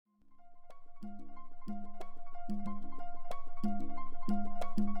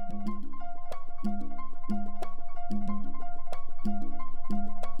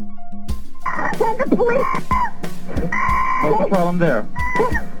Send the police. What's the problem there?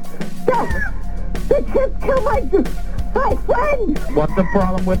 The kid killed my friend. What's the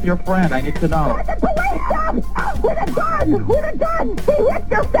problem with your friend? I need to know. The police come with a gun. He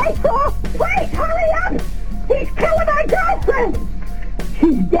ripped her face off. Wait, hurry up. He's killing my girlfriend.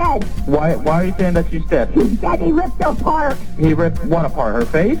 She's dead. Why are you saying that she's dead? She's dead. He ripped her apart. He ripped what apart? Her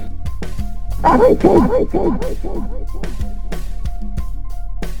face? Everything.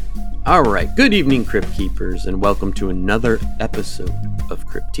 Alright, good evening Crypt Keepers, and welcome to another episode of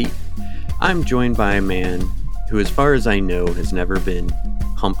Cryptique. I'm joined by a man who, as far as I know, has never been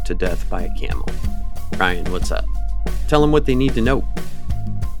humped to death by a camel. Ryan, what's up? Tell them what they need to know.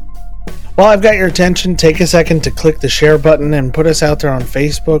 While I've got your attention, take a second to click the share button and put us out there on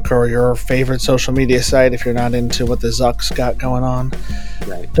Facebook or your favorite social media site if you're not into what the Zucks got going on.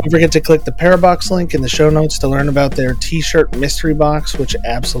 Right. Don't forget to click the Parabox link in the show notes to learn about their t-shirt mystery box, which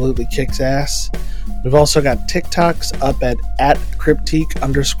absolutely kicks ass. We've also got TikToks up at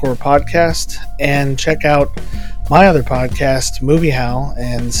 @cryptique_podcast, and check out my other podcast, Movie Howl,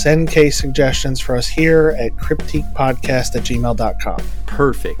 and send case suggestions for us here at cryptiquepodcast@gmail.com.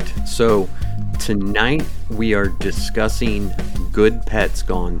 Perfect. So tonight we are discussing good pets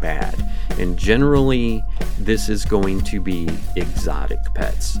gone bad. And generally this is going to be exotic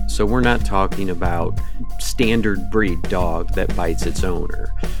pets. So we're not talking about standard breed dog that bites its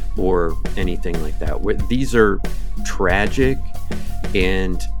owner or anything like that. These are tragic,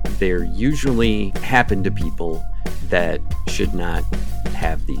 and they're usually happen to people that should not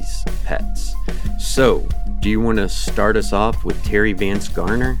have these pets. So, do you want to start us off with Terry Vance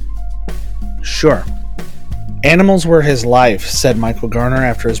Garner? Sure. Animals were his life, said Michael Garner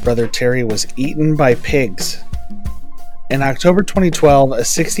after his brother Terry was eaten by pigs. In October 2012, a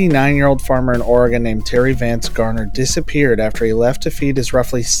 69-year-old farmer in Oregon named Terry Vance Garner disappeared after he left to feed his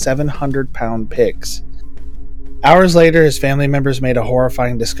roughly 700-pound pigs. Hours later, his family members made a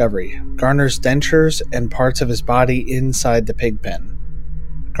horrifying discovery: Garner's dentures and parts of his body inside the pig pen.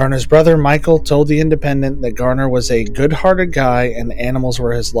 Garner's brother Michael told The Independent that Garner was a good-hearted guy and animals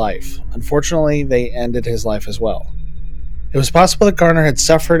were his life. Unfortunately, they ended his life as well. It was possible that Garner had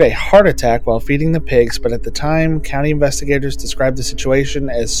suffered a heart attack while feeding the pigs, but at the time, county investigators described the situation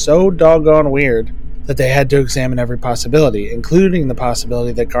as so doggone weird that they had to examine every possibility, including the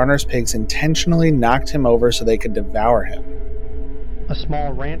possibility that Garner's pigs intentionally knocked him over so they could devour him. A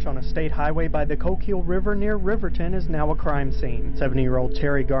small ranch on a state highway by the Coquille River near Riverton is now a crime scene. 70-year-old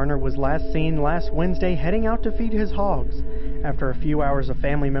Terry Garner was last seen last Wednesday heading out to feed his hogs. After a few hours, a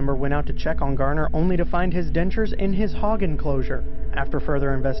family member went out to check on Garner only to find his dentures in his hog enclosure. After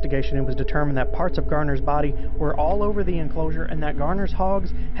further investigation, it was determined that parts of Garner's body were all over the enclosure and that Garner's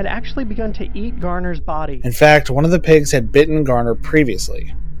hogs had actually begun to eat Garner's body. In fact, one of the pigs had bitten Garner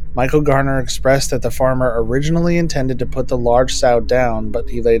previously. Michael Garner expressed that the farmer originally intended to put the large sow down, but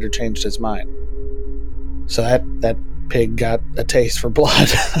he later changed his mind. So that pig got a taste for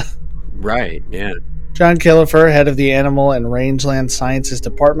blood. Right, yeah. John Killefer, head of the Animal and Rangeland Sciences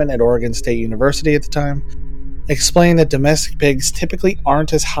Department at Oregon State University at the time, explained that domestic pigs typically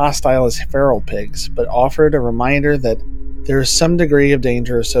aren't as hostile as feral pigs, but offered a reminder that there is some degree of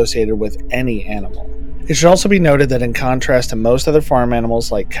danger associated with any animal. It should also be noted that in contrast to most other farm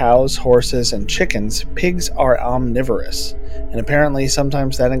animals like cows, horses, and chickens, pigs are omnivorous, and apparently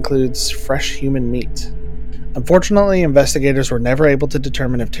sometimes that includes fresh human meat. Unfortunately, investigators were never able to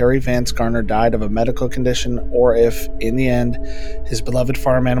determine if Terry Vance Garner died of a medical condition or if, in the end, his beloved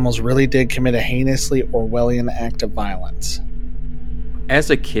farm animals really did commit a heinously Orwellian act of violence. As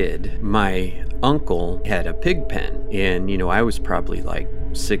a kid, my uncle had a pig pen, and, I was probably like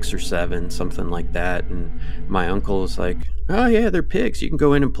 6 or 7, something like that, and my uncle was like, oh yeah, they're pigs, you can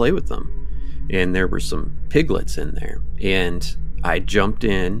go in and play with them. And there were some piglets in there, and I jumped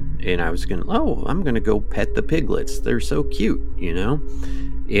in and I'm gonna go pet the piglets, they're so cute,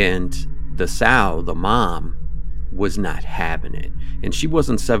 and the sow, the mom, was not having it, and she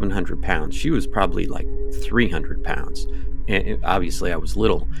wasn't 700 pounds, she was probably like 300 pounds, and obviously I was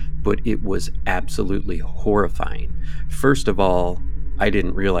little, but it was absolutely horrifying. First of all, I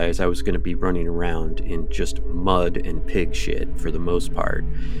didn't realize I was going to be running around in just mud and pig shit for the most part.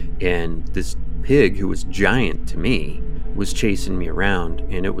 And this pig, who was giant to me, was chasing me around,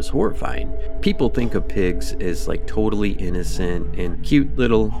 and it was horrifying. People think of pigs as like totally innocent and cute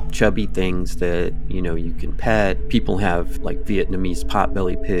little chubby things that, you can pet. People have like Vietnamese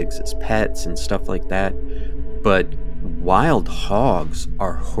potbelly pigs as pets and stuff like that. But wild hogs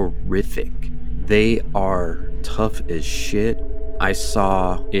are horrific. They are tough as shit. I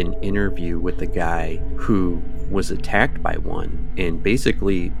saw an interview with a guy who was attacked by one and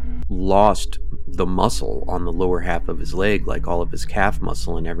basically lost the muscle on the lower half of his leg, like all of his calf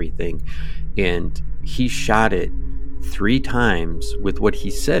muscle and everything. And he shot it 3 times with what he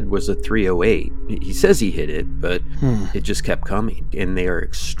said was a .308. He says he hit it, but it just kept coming. And they are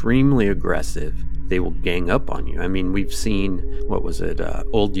extremely aggressive. They will gang up on you. I mean, we've seen, what was it,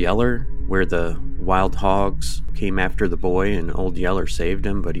 Old Yeller, where the wild hogs came after the boy and Old Yeller saved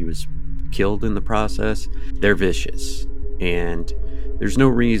him, but he was killed in the process. They're vicious. And there's no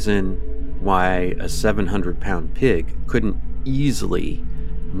reason why a 700-pound pig couldn't easily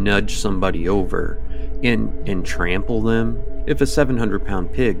nudge somebody over and trample them. If a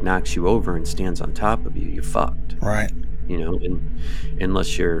 700-pound pig knocks you over and stands on top of you, you're fucked. Right. You know,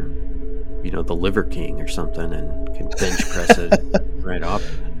 unless you're, you know, the Liver King or something and can bench press it right off.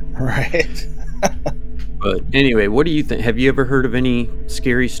 Right. But anyway, what do you think? Have you ever heard of any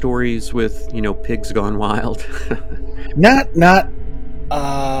scary stories with, you know, pigs gone wild? Not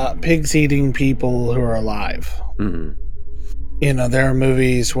pigs eating people who are alive. Mm-hmm. You know, there are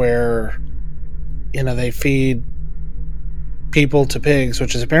movies where, you know, they feed people to pigs,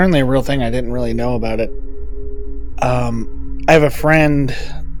 which is apparently a real thing. I didn't really know about it. I have a friend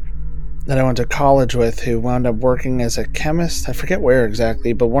that I went to college with who wound up working as a chemist. I forget where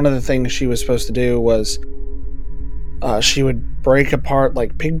exactly, but one of the things she was supposed to do was she would break apart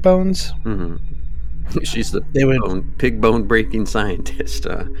like pig bones. Mm-hmm. She's the pig bone breaking scientist.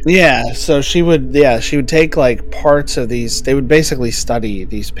 Yeah, so she would take like parts of these. They would basically study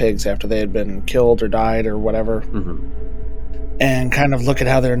these pigs after they had been killed or died or whatever, and kind of look at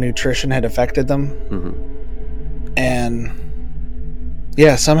how their nutrition had affected them. And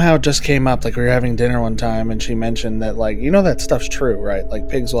yeah, somehow it just came up. Like, we were having dinner one time, and she mentioned that, like, you know, that stuff's true, right? Like,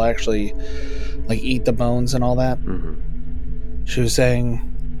 pigs will actually like eat the bones and all that. She was saying,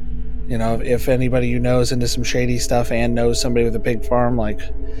 you know, if anybody you know is into some shady stuff and knows somebody with a pig farm, like,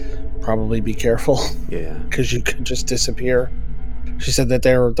 probably be careful. Yeah. Because you could just disappear. She said that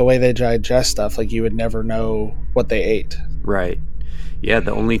the way they digest stuff, like, you would never know what they ate. Right. Yeah,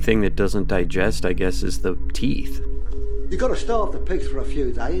 the only thing that doesn't digest, I guess, is the teeth. You've got to starve the pigs for a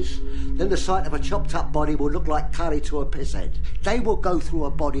few days. Then the sight of a chopped up body will look like curry to a pisshead. They will go through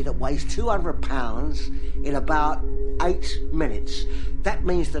a body that weighs 200 pounds in about 8 minutes. That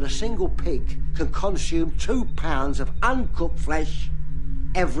means that a single pig can consume 2 pounds of uncooked flesh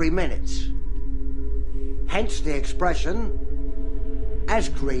every minute. Hence the expression, as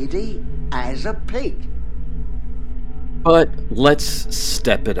greedy as a pig. But let's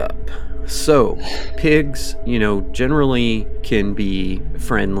step it up. So, pigs, you know, generally can be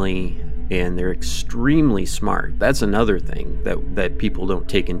friendly, and they're extremely smart. That's another thing that people don't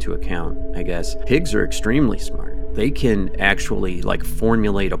take into account, I guess. Pigs are extremely smart. They can actually, like,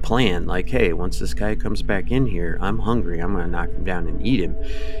 formulate a plan, like, hey, once this guy comes back in here, I'm hungry, I'm going to knock him down and eat him.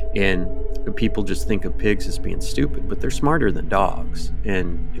 And people just think of pigs as being stupid, but they're smarter than dogs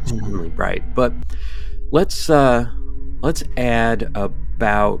and extremely bright. But let's add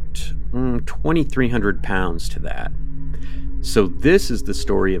about 2,300 pounds to that. So this is the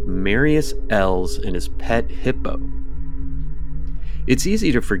story of Marius Els and his pet hippo. It's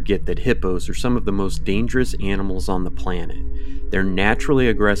easy to forget that hippos are some of the most dangerous animals on the planet. They're naturally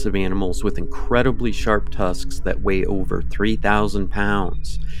aggressive animals with incredibly sharp tusks that weigh over 3,000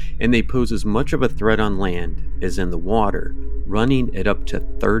 pounds, and they pose as much of a threat on land as in the water, running at up to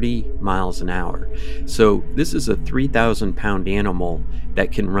 30 miles an hour. So this is a 3,000 pound animal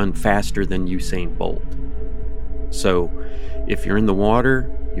that can run faster than Usain Bolt. So if you're in the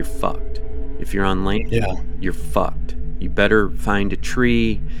water, you're fucked. If you're on land, you're fucked. You better find a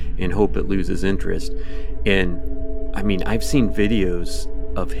tree and hope it loses interest. And I mean, I've seen videos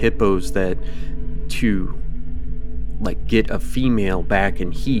of hippos that, to like get a female back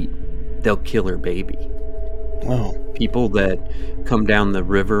in heat, they'll kill her baby. Oh. People that come down the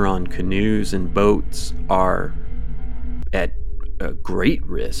river on canoes and boats are at a great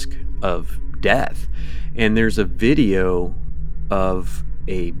risk of death. And there's a video of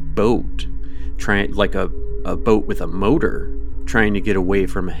a boat like a boat with a motor trying to get away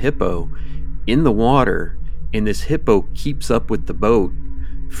from a hippo in the water, and this hippo keeps up with the boat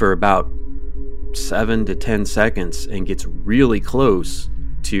for about 7 to 10 seconds and gets really close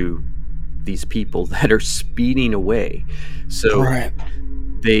to these people that are speeding away. So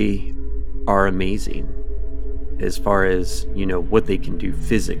they are amazing as far as, you know, what they can do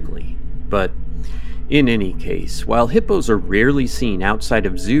physically. But in any case, while hippos are rarely seen outside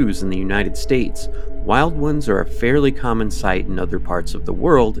of zoos in the United States, wild ones are a fairly common sight in other parts of the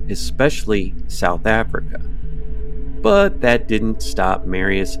world, especially South Africa. But that didn't stop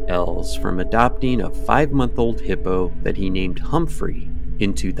Marius Els from adopting a 5-month-old hippo that he named Humphrey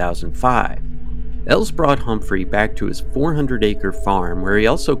in 2005. Els brought Humphrey back to his 400-acre farm, where he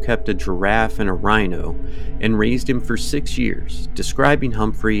also kept a giraffe and a rhino, and raised him for 6 years, describing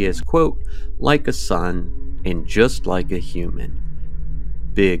Humphrey as, quote, like a son and just like a human.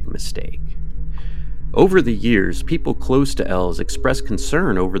 Big mistake. Over the years, people close to Els expressed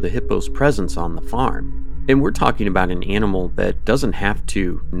concern over the hippo's presence on the farm. And we're talking about an animal that doesn't have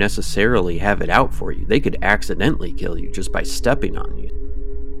to necessarily have it out for you. They could accidentally kill you just by stepping on you.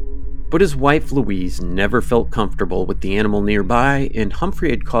 But his wife Louise never felt comfortable with the animal nearby, and Humphrey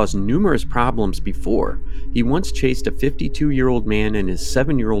had caused numerous problems before. He once chased a 52-year-old man and his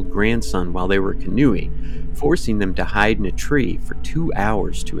 7-year-old grandson while they were canoeing, forcing them to hide in a tree for 2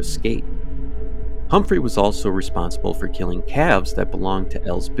 hours to escape. Humphrey was also responsible for killing calves that belonged to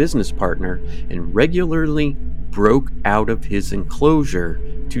Els' business partner and regularly broke out of his enclosure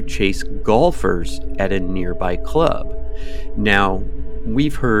to chase golfers at a nearby club. Now,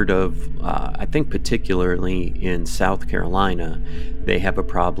 we've heard of, I think particularly in South Carolina, they have a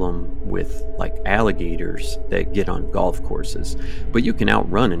problem with like alligators that get on golf courses. But you can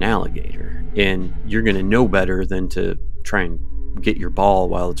outrun an alligator, and you're going to know better than to try and get your ball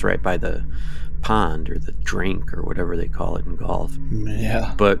while it's right by the pond or the drink or whatever they call it in golf.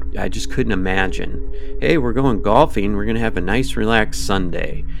 Yeah. But I just couldn't imagine, hey, we're going golfing, we're going to have a nice relaxed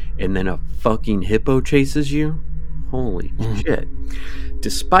Sunday, and then a fucking hippo chases you? Holy shit.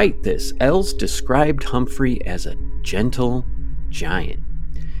 Despite this, Els described Humphrey as a gentle giant.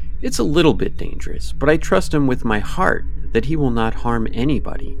 It's a little bit dangerous, but I trust him with my heart that he will not harm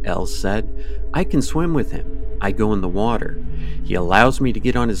anybody, Els said. I can swim with him. I go in the water. He allows me to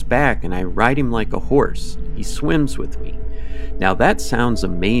get on his back, and I ride him like a horse. He swims with me. Now that sounds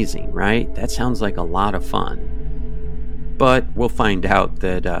amazing, right? That sounds like a lot of fun. But we'll find out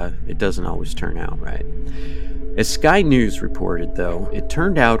that it doesn't always turn out right. As Sky News reported, though, it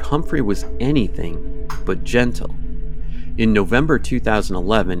turned out Humphrey was anything but gentle. In November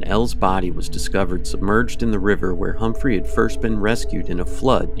 2011, Els' body was discovered submerged in the river where Humphrey had first been rescued in a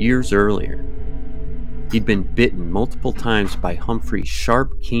flood years earlier. He'd been bitten multiple times by Humphrey's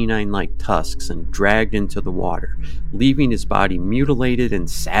sharp canine-like tusks and dragged into the water, leaving his body mutilated and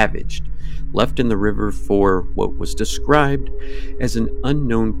savaged, left in the river for what was described as an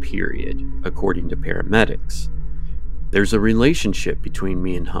unknown period, according to paramedics. There's a relationship between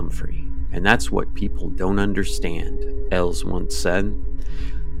me and Humphrey, and that's what people don't understand, Els once said.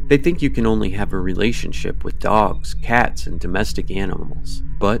 They think you can only have a relationship with dogs, cats, and domestic animals,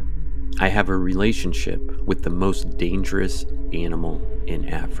 but I have a relationship with the most dangerous animal in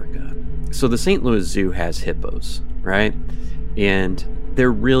Africa. So the St. Louis Zoo has hippos, right? And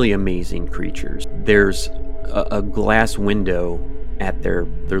they're really amazing creatures. There's a glass window at their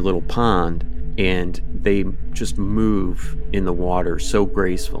little pond, and they just move in the water so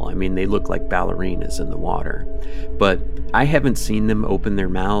graceful. I mean, they look like ballerinas in the water. But I haven't seen them open their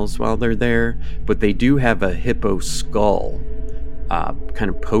mouths while they're there, but they do have a hippo skull kind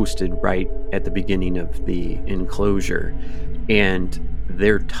of posted right at the beginning of the enclosure. And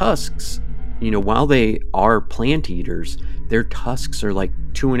their tusks, while they are plant eaters, their tusks are like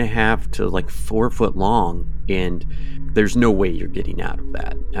 2.5 to like 4 foot long, and there's no way you're getting out of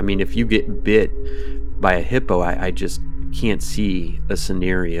that. I mean, if you get bit by a hippo, I just can't see a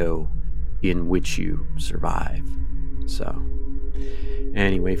scenario in which you survive. So,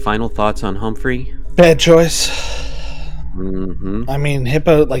 anyway, final thoughts on Humphrey? Bad choice. Mm-hmm. I mean,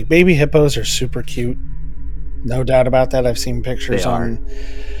 baby hippos are super cute. No doubt about that. I've seen pictures on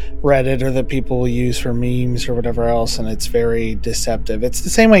Reddit or that people will use for memes or whatever else, and it's very deceptive. It's the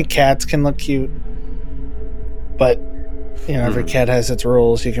same way cats can look cute, but every cat has its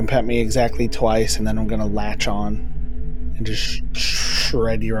rules. You can pet me exactly twice, and then I'm going to latch on and just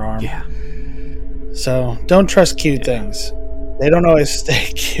shred your arm. Yeah. So don't trust cute things. They don't always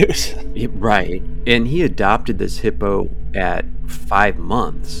stay cute. Right. And he adopted this hippo at 5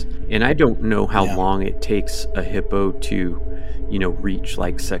 months. And I don't know how long it takes a hippo to, reach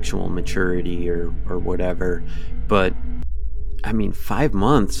like sexual maturity or whatever. But I mean, 5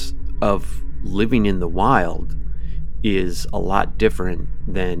 months of living in the wild is a lot different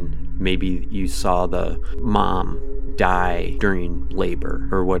than maybe you saw the mom die during labor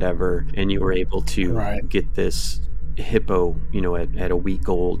or whatever, and you were able to get this hippo, at a week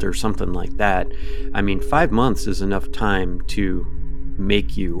old or something like that. I mean, 5 months is enough time to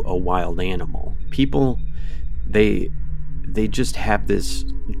make you a wild animal. People, they just have this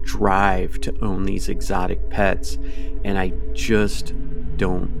drive to own these exotic pets, and I just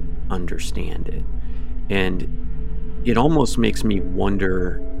don't understand it. And it almost makes me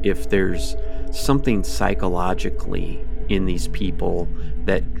wonder if there's something psychologically in these people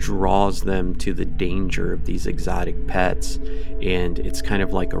that draws them to the danger of these exotic pets, and it's kind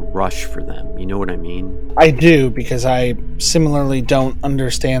of like a rush for them. You know what I mean? I do, because I similarly don't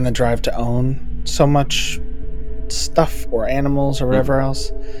understand the drive to own so much stuff or animals or whatever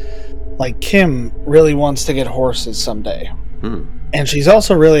else. Like, Kim really wants to get horses someday. And she's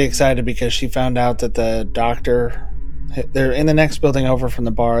also really excited because she found out that the doctor, they're in the next building over from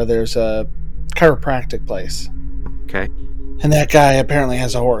the bar, there's a chiropractic place. Okay. And that guy apparently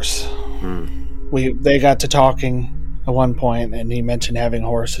has a horse. They got to talking at one point, and he mentioned having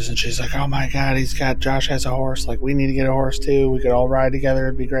horses, and she's like, "Oh my God, Josh has a horse. Like, we need to get a horse too. We could all ride together.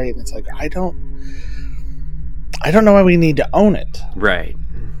 It'd be great." And it's like, I don't know why we need to own it. Right.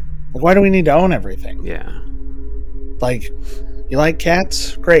 Like, why do we need to own everything? Yeah. Like, you like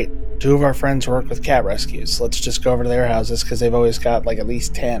cats? Great. 2 of our friends work with cat rescues. Let's just go over to their houses because they've always got like at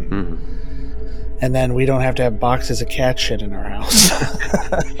least 10. And then we don't have to have boxes of cat shit in our house.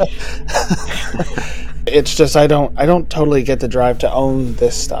 It's just I don't totally get the drive to own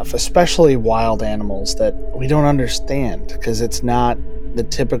this stuff, especially wild animals that we don't understand, because it's not the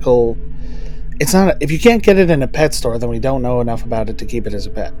typical. It's not. If you can't get it in a pet store, then we don't know enough about it to keep it as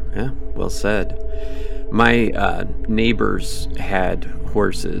a pet. Yeah, well said. My neighbors had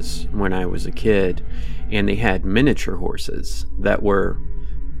horses when I was a kid, and they had miniature horses that were,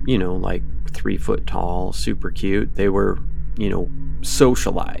 like 3 foot tall, super cute. They were,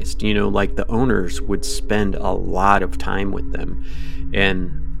 socialized, like the owners would spend a lot of time with them.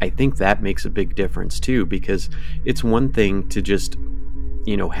 And I think that makes a big difference too, because it's one thing to just,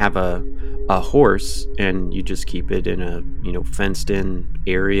 have a horse and you just keep it in a, fenced in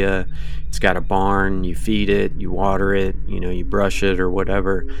area. It's got a barn, you feed it, you water it, you brush it or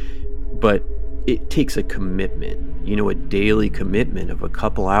whatever. But it takes a commitment, a daily commitment of a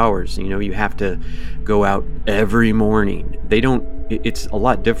couple hours. You have to go out every morning. It's a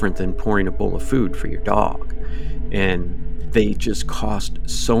lot different than pouring a bowl of food for your dog. And they just cost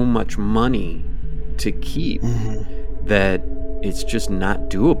so much money to keep that it's just not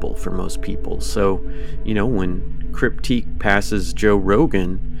doable for most people. So, when Cryptique passes Joe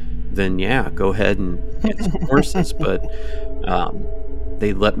Rogan, then yeah, go ahead and get some horses. But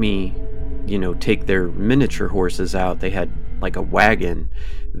they let me, take their miniature horses out. They had like a wagon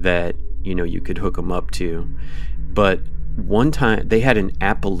that, you could hook them up to. But one time they had an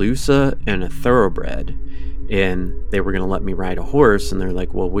Appaloosa and a Thoroughbred, and they were going to let me ride a horse, and they're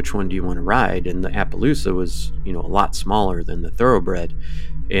like, "Well, which one do you want to ride?" And the Appaloosa was, a lot smaller than the Thoroughbred,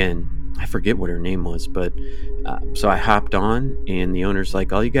 and I forget what her name was, but so I hopped on, and the owner's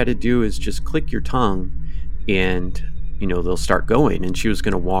like, "All you got to do is just click your tongue, and they'll start going." And she was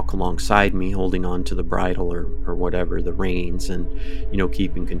going to walk alongside me, holding on to the bridle or whatever, the reins, and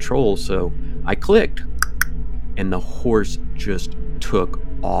keeping control. So I clicked, and the horse just took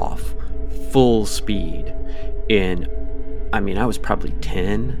off full speed. And I mean, I was probably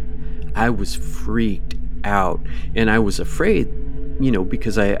 10. I was freaked out, and I was afraid,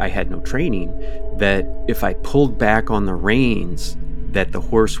 because I had no training, that if I pulled back on the reins, that the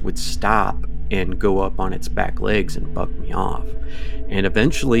horse would stop and go up on its back legs and buck me off. And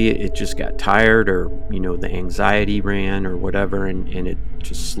eventually it just got tired, or the anxiety ran or whatever, and it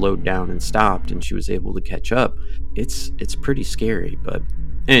just slowed down and stopped, and she was able to catch up. It's pretty scary. But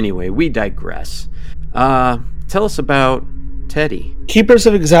anyway, we digress. Tell us about Teddy. Keepers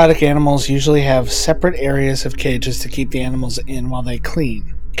of exotic animals usually have separate areas of cages to keep the animals in while they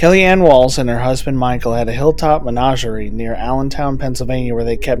clean. Kellyanne Walls and her husband Michael had a hilltop menagerie near Allentown, Pennsylvania, where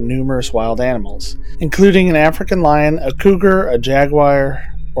they kept numerous wild animals, including an African lion, a cougar, a jaguar,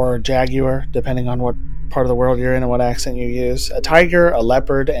 or a jaguar, depending on what part of the world you're in and what accent you use, a tiger, a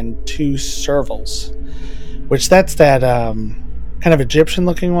leopard, and 2 servals, which that's that kind of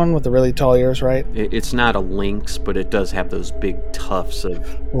Egyptian-looking one with the really tall ears, right? It's not a lynx, but it does have those big tufts of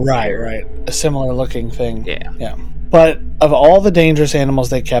hair. Right. A similar-looking thing. Yeah. But of all the dangerous animals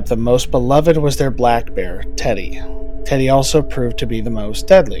they kept, the most beloved was their black bear, Teddy. Teddy also proved to be the most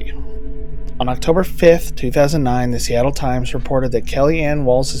deadly. On October 5th, 2009, the Seattle Times reported that Kellyanne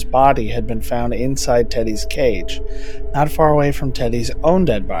Walls' body had been found inside Teddy's cage, not far away from Teddy's own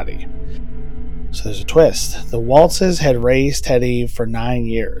dead body. So there's a twist. The Waltzes had raised Teddy for 9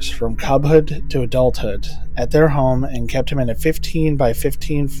 years, from cubhood to adulthood, at their home, and kept him in a 15 by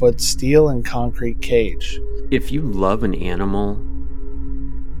 15 foot steel and concrete cage. If you love an animal,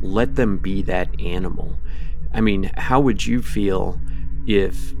 let them be that animal. I mean, how would you feel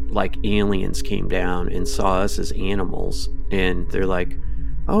if, like, aliens came down and saw us as animals, and they're like,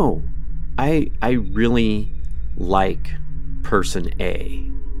 "Oh, I really like person A,"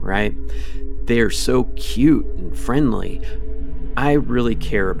 right? They're so cute and friendly, I really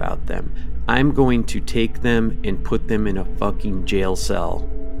care about them. I'm going to take them and put them in a fucking jail cell.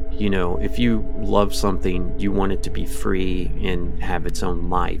 You know, if you love something, you want it to be free and have its own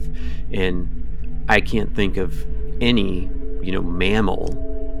life. And I can't think of any,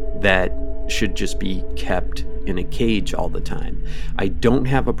 mammal that should just be kept in a cage all the time. I don't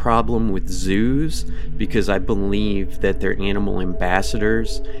have a problem with zoos because I believe that they're animal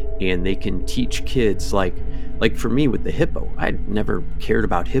ambassadors and they can teach kids, like for me with the hippo. I'd never cared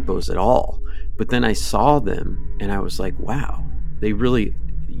about hippos at all, but then I saw them and I was like, wow, they really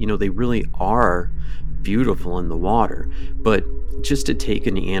are beautiful in the water. But just to take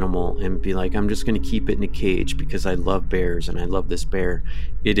an animal and be like, I'm just going to keep it in a cage because I love bears and I love this bear,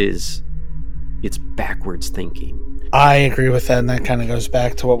 it's backwards thinking. I agree with that, and that kind of goes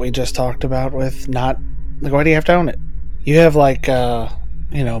back to what we just talked about with not, like, why do you have to own it? You have, like,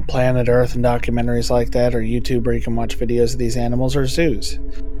 Planet Earth and documentaries like that, or YouTube where you can watch videos of these animals, or zoos.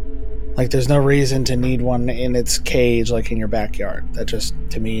 Like, there's no reason to need one in its cage, like in your backyard. That just,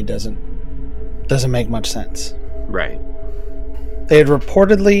 to me, doesn't make much sense. Right. They had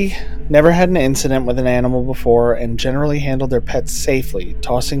reportedly never had an incident with an animal before and generally handled their pets safely,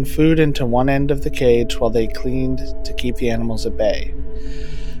 tossing food into one end of the cage while they cleaned to keep the animals at bay.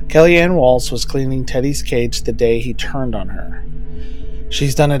 Kellyanne Waltz was cleaning Teddy's cage the day he turned on her.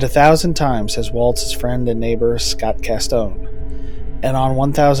 She's done it 1,000 times, says Waltz's friend and neighbor Scott Castone. And on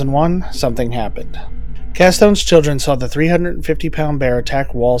 1001, something happened. Castone's children saw the 350-pound bear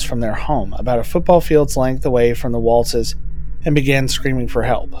attack Waltz from their home, about a football field's length away from the Waltzes, and began screaming for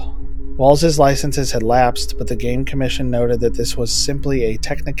help. Waltz's licenses had lapsed, but the Game Commission noted that this was simply a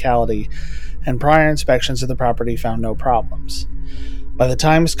technicality, and prior inspections of the property found no problems. By the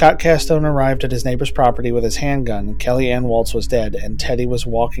time Scott Castone arrived at his neighbor's property with his handgun, Kellyanne Waltz was dead, and Teddy was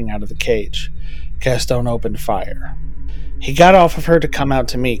walking out of the cage. Castone opened fire. He got off of her to come out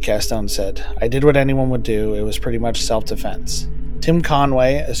to me, Castone said. I did what anyone would do. It was pretty much self-defense. Tim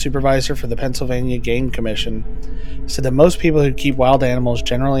Conway, a supervisor for the Pennsylvania Game Commission, said that most people who keep wild animals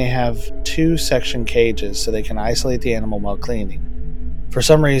generally have 2-section cages so they can isolate the animal while cleaning. For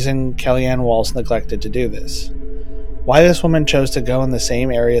some reason, Kellyanne Waltz neglected to do this. Why this woman chose to go in the same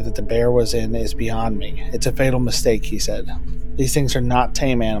area that the bear was in is beyond me. It's a fatal mistake, he said. These things are not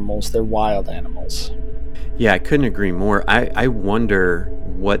tame animals, they're wild animals. Yeah, I couldn't agree more. I wonder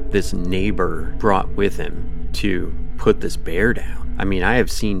what this neighbor brought with him to put this bear down. I mean, I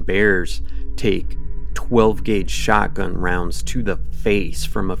have seen bears take 12-gauge shotgun rounds to the face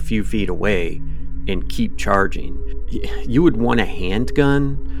from a few feet away and keep charging. You would want a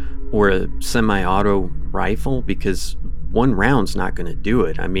handgun or a semi-auto rifle because one round's not going to do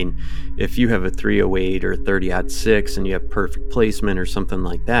it. I mean, if you have a 308 or 30-06 and you have perfect placement or something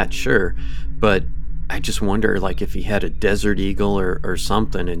like that, sure. But I just wonder, like, if he had a Desert Eagle or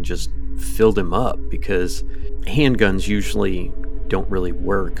something and just filled him up, because handguns usually don't really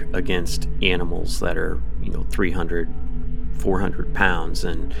work against animals that are, 300, 400 pounds.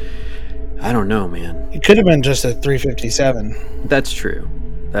 And I don't know, man. It could have been just a 357. That's true.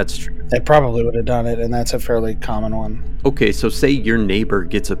 They probably would have done it, and that's a fairly common one. Okay, so say your neighbor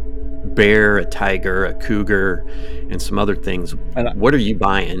gets a bear, a tiger, a cougar, and some other things. What are you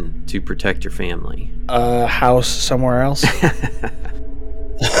buying to protect your family? A house somewhere else?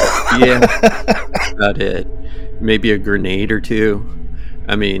 Yeah, that's about it. Maybe a grenade or two.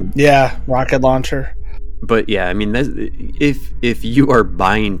 I mean... Yeah, rocket launcher. But yeah, I mean, if you are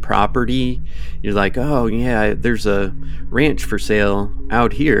buying property, you're like, oh yeah, there's a ranch for sale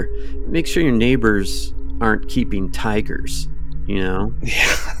out here. Make sure your neighbors aren't keeping tigers, Yeah.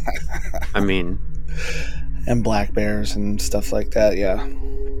 I mean... And black bears and stuff like that, yeah.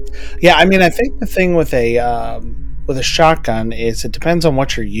 Yeah, I mean, I think the thing with a shotgun is it depends on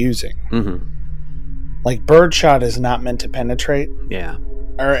what you're using. Mm-hmm. Like, birdshot is not meant to penetrate. Yeah.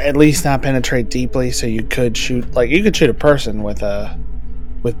 Or at least not penetrate deeply, so you could shoot a person with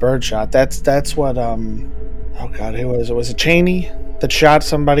birdshot. That's what oh god, who was it? Was it Cheney that shot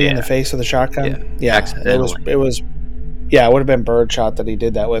somebody in the face with a shotgun? Yeah. It was yeah, it would have been birdshot that he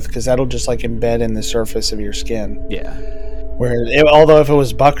did that with, because that'll just like embed in the surface of your skin. Yeah. Although if it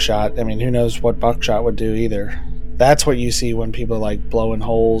was buckshot, I mean, who knows what buckshot would do either. That's what you see when people like blowing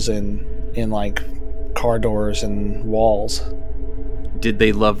holes in like car doors and walls. Did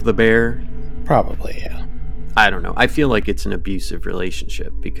they love the bear? Probably, yeah. I don't know. I feel like it's an abusive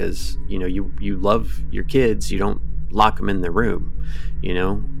relationship because, you love your kids. You don't lock them in their room. You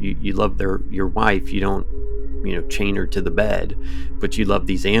love your wife. You don't, chain her to the bed. But you love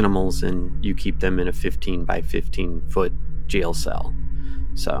these animals and you keep them in a 15 by 15 foot jail cell.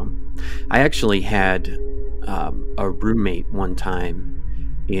 So I actually had a roommate one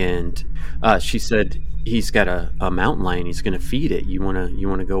time, and she said he's got a mountain lion. He's going to feed it. You want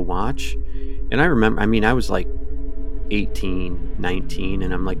to go watch? And I remember, I mean, I was like 18, 19,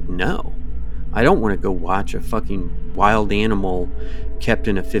 and I'm like, no, I don't want to go watch a fucking wild animal kept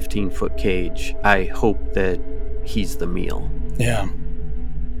in a 15-foot cage. I hope that he's the meal. Yeah.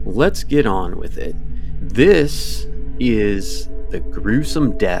 Let's get on with it. This is the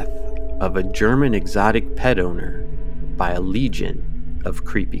gruesome death of a German exotic pet owner by a legion of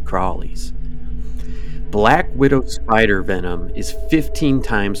creepy crawlies. Black widow spider venom is 15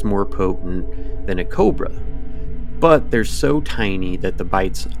 times more potent than a cobra, but they're so tiny that the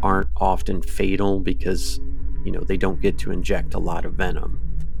bites aren't often fatal because, they don't get to inject a lot of venom.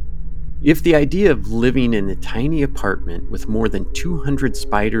 If the idea of living in a tiny apartment with more than 200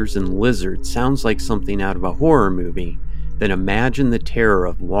 spiders and lizards sounds like something out of a horror movie, then imagine the terror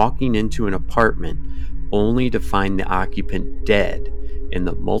of walking into an apartment only to find the occupant dead and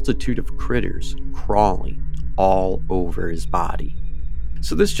the multitude of critters crawling all over his body.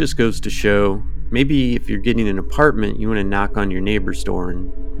 So this just goes to show, maybe if you're getting an apartment, you want to knock on your neighbor's door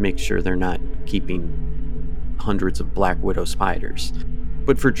and make sure they're not keeping hundreds of black widow spiders.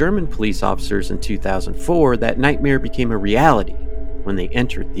 But for German police officers in 2004, that nightmare became a reality when they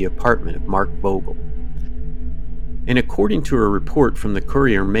entered the apartment of Mark Vogel. And according to a report from the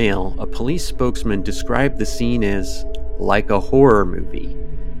Courier Mail, a police spokesman described the scene as like a horror movie.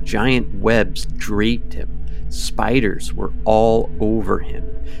 Giant webs draped him. Spiders were all over him.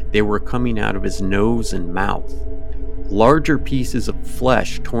 They were coming out of his nose and mouth. Larger pieces of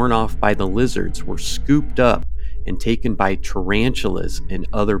flesh torn off by the lizards were scooped up and taken by tarantulas and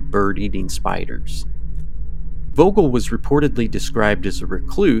other bird-eating spiders. Vogel was reportedly described as a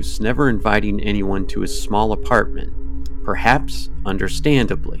recluse, never inviting anyone to his small apartment, perhaps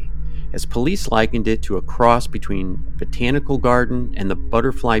understandably, as police likened it to a cross between a botanical garden and the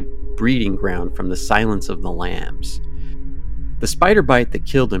butterfly breeding ground from The Silence of the Lambs. The spider bite that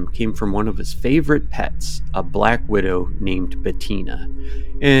killed him came from one of his favorite pets, a black widow named Bettina.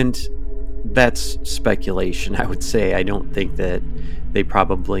 And that's speculation, I would say. I don't think that they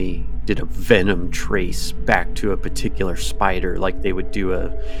probably did a venom trace back to a particular spider like they would do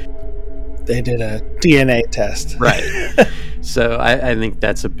They did a DNA test. Right. So I think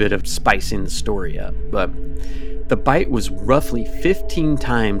that's a bit of spicing the story up. But the bite was roughly 15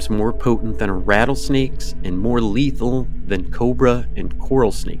 times more potent than a rattlesnake's and more lethal than cobra and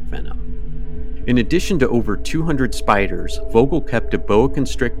coral snake venom. In addition to over 200 spiders, Vogel kept a boa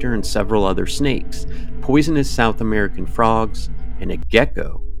constrictor and several other snakes, poisonous South American frogs, and a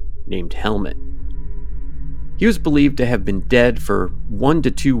gecko named Helmet. He was believed to have been dead for 1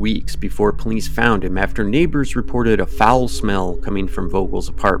 to 2 weeks before police found him after neighbors reported a foul smell coming from Vogel's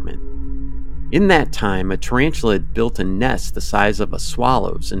apartment. In that time, a tarantula had built a nest the size of a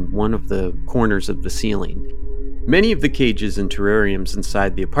swallow's in one of the corners of the ceiling. Many of the cages and terrariums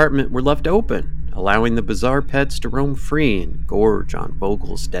inside the apartment were left open, allowing the bizarre pets to roam free and gorge on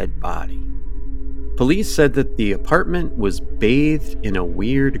Vogel's dead body. Police said that the apartment was bathed in a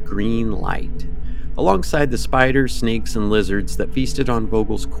weird green light. Alongside the spiders, snakes, and lizards that feasted on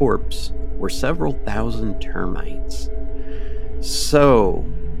Vogel's corpse were several thousand termites. So,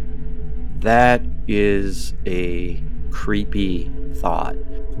 that is a creepy thought.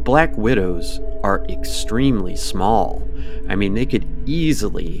 Black widows are extremely small. I mean, they could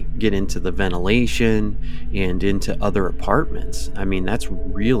easily get into the ventilation and into other apartments. I mean, that's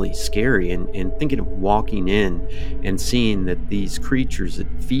really scary. And thinking of walking in and seeing that these creatures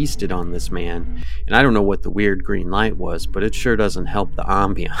had feasted on this man, and I don't know what the weird green light was, but it sure doesn't help the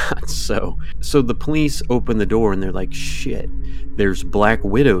ambiance. So the police open the door and they're like, shit, there's black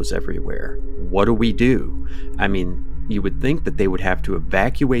widows everywhere. What do we do? I mean, you would think that they would have to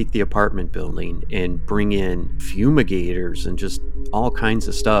evacuate the apartment building and bring in fumigators and just all kinds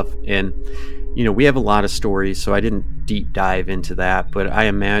of stuff. And, you know, we have a lot of stories, so I didn't deep dive into that, but I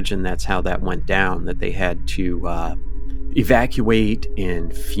imagine that's how that went down, that they had to evacuate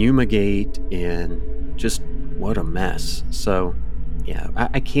and fumigate, and just what a mess. So, yeah,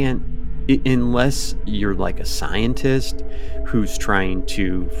 I can't, unless you're like a scientist who's trying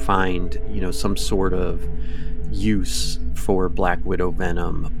to find, you know, some sort of use for black widow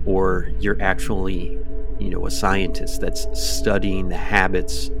venom, or you're actually, you know, a scientist that's studying the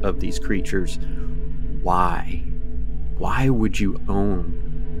habits of these creatures. Why would you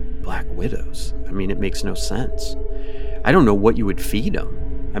own black widows? I mean, it makes no sense. I don't know what you would feed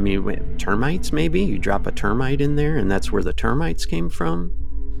them. I mean, termites maybe? You drop a termite in there and that's where the termites came from?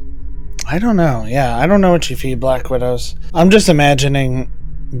 I don't know. Yeah, I don't know what you feed black widows. I'm just imagining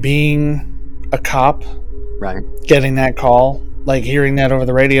being a cop Right. getting that call, like hearing that over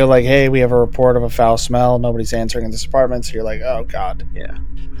the radio, like, hey, we have a report of a foul smell. Nobody's answering in this apartment. So you're like, oh, God. Yeah.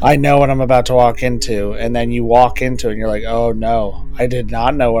 I know what I'm about to walk into. And then you walk into it and you're like, oh, no, I did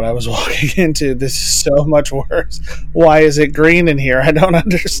not know what I was walking into. This is so much worse. Why is it green in here? I don't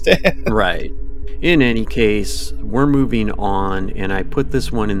understand. Right. In any case, we're moving on, and I put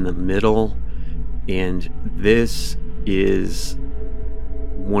this one in the middle, and this is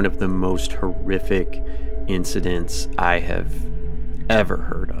one of the most horrific incidents I have ever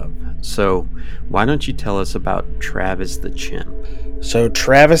heard of. So why don't you tell us about Travis the Chimp? So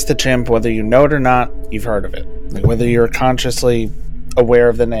Travis the Chimp, whether you know it or not, you've heard of it. Like, whether you're consciously aware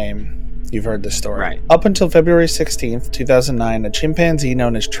of the name, you've heard this story. Right. Up until February 16th, 2009, a chimpanzee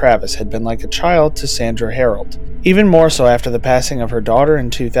known as Travis had been like a child to Sandra Harold. Even more so after the passing of her daughter in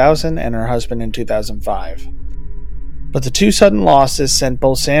 2000 and her husband in 2005. But the two sudden losses sent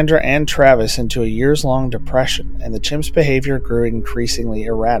both Sandra and Travis into a years-long depression, and the chimp's behavior grew increasingly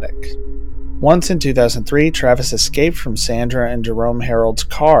erratic. Once in 2003, Travis escaped from Sandra and Jerome Harold's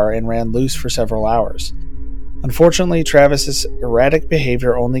car and ran loose for several hours. Unfortunately, Travis's erratic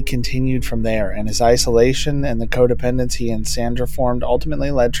behavior only continued from there, and his isolation and the codependence he and Sandra formed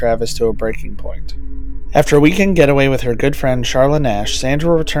ultimately led Travis to a breaking point. After a weekend getaway with her good friend Charla Nash,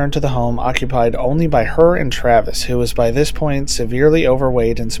 Sandra returned to the home occupied only by her and Travis, who was by this point severely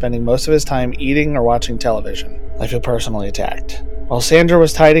overweight and spending most of his time eating or watching television. I feel personally attacked. While Sandra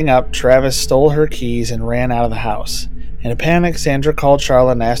was tidying up, Travis stole her keys and ran out of the house. In a panic, Sandra called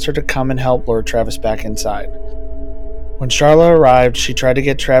Charla and asked her to come and help lure Travis back inside. When Charla arrived, she tried to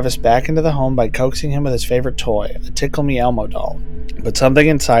get Travis back into the home by coaxing him with his favorite toy, a Tickle Me Elmo doll. But something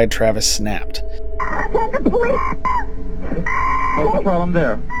inside Travis snapped. Send the police! What's the problem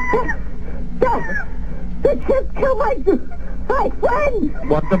there? The chimp killed my friend!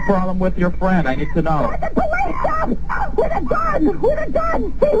 What's the problem with your friend? I need to know. The police come! With a gun! With a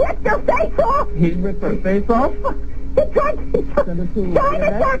gun! He ripped her face off! He ripped her face off? He tried to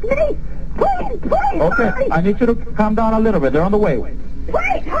attack me! Please! Okay, Hurry. I need you to calm down a little bit. They're on the way. Wait!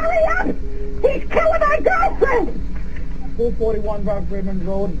 Hurry up! He's killing my girlfriend! 241 Rock Raymond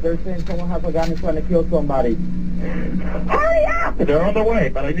Road. They're saying someone has a gun and trying to kill somebody. Hurry up! They're on the way,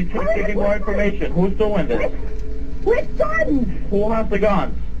 but I need you to give me more information. Who's doing this? With guns! Who has the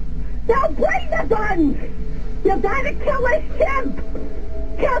guns? They'll bring the guns! You gotta kill this chimp!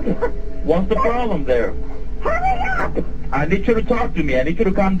 What's the problem there? Hurry up! I need you to talk to me. I need you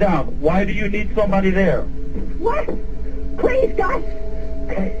to calm down. Why do you need somebody there? What? Please, guys!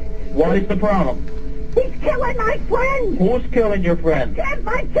 What is the problem? He's killing my friend! Who's killing your friend?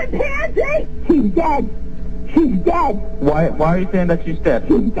 My chimpanzee! She's dead! She's dead! Why are you saying that she's dead?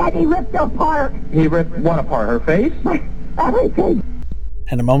 She's dead! He ripped her apart! He ripped what apart? Her face? Everything!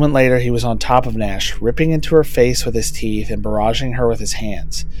 And a moment later, he was on top of Nash, ripping into her face with his teeth and barraging her with his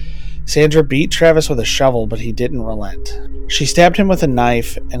hands. Sandra beat Travis with a shovel, but he didn't relent. She stabbed him with a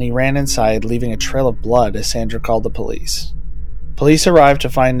knife, and he ran inside, leaving a trail of blood as Sandra called the police. Police arrived to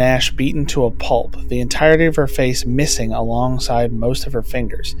find Nash beaten to a pulp, the entirety of her face missing alongside most of her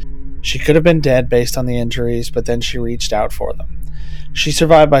fingers. She could have been dead based on the injuries, but then she reached out for them. She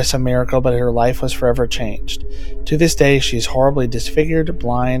survived by some miracle, but her life was forever changed. To this day, she is horribly disfigured,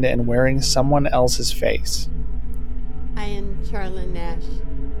 blind, and wearing someone else's face. I am Charla Nash.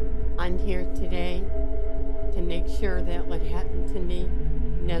 I'm here today to make sure that what happened to me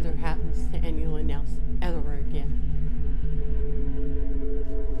never happens to anyone else ever again.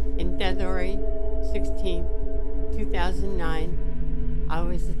 In February 16, 2009, I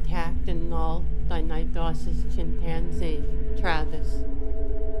was attacked and mauled by my boss's chimpanzee, Travis.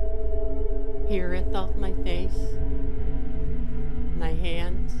 He ripped off my face, my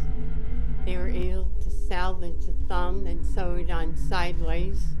hands. They were able to salvage a thumb and sew it on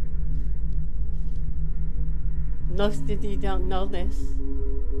sideways. Most of you don't know this,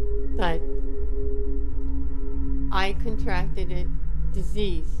 but I contracted a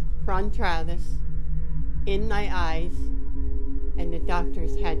disease from Travis in my eyes, and the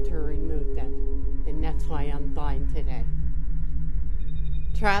doctors had to remove them, and that's why I'm blind today.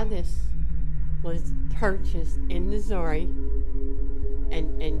 Travis was purchased in Missouri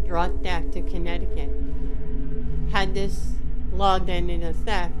and brought back to Connecticut. Had this law been in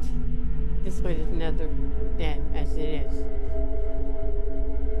effect, this would have never been as it is.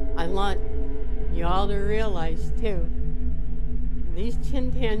 I want you all to realize too, these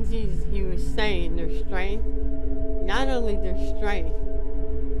chimpanzees, he was saying their strength, not only their strength,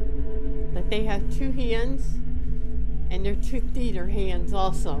 but they have two hands and their 2 feet are hands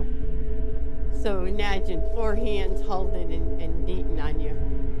also. So imagine 4 hands holding and beating on you.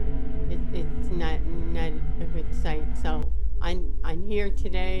 it's not a good sight. So I'm here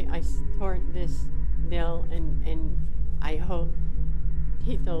today. I support this bill, and I hope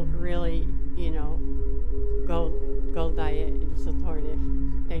people really, go diet and support it.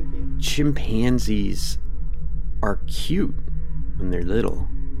 Thank you. Chimpanzees are cute when they're little,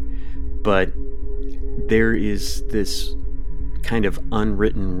 but there is this kind of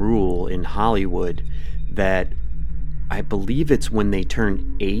unwritten rule in Hollywood that I believe it's when they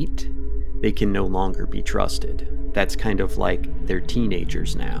turn 8, they can no longer be trusted. That's kind of like they're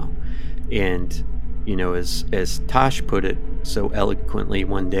teenagers now. And, as Tosh put it so eloquently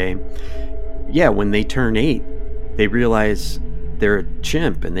one day, yeah, when they turn 8, they realize they're a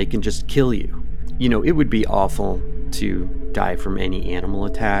chimp and they can just kill you. It would be awful to die from any animal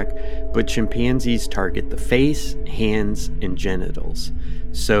attack, but chimpanzees target the face, hands, and genitals.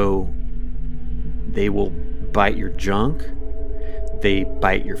 So they will bite your junk, they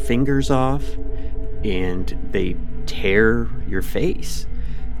bite your fingers off, and they tear your face.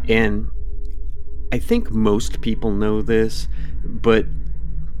 And I think most people know this, but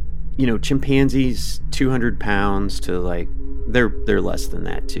chimpanzees 200 pounds to they're less than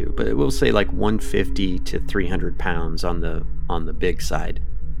that too, but we'll say 150 to 300 pounds on the big side.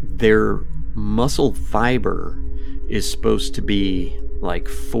 Their muscle fiber is supposed to be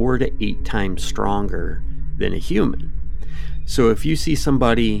 4 to 8 times stronger than a human. So if you see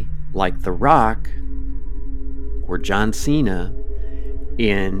somebody like The Rock or John Cena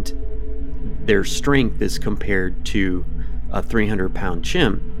and their strength is compared to a 300-pound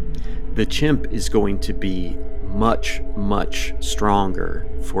chimp, the chimp is going to be much, much stronger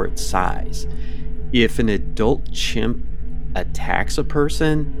for its size. If an adult chimp attacks a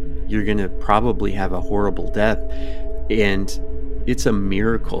person, you're going to probably have a horrible death. And it's a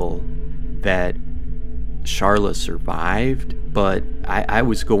miracle that Sharla survived, but I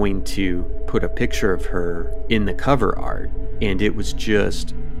was going to put a picture of her in the cover art, and it was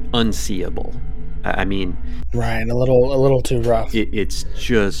just unseeable. I mean, right, a little too rough. It's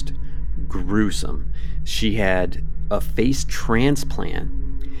just gruesome. She had a face transplant.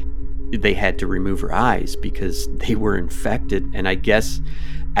 They had to remove her eyes because they were infected, and I guess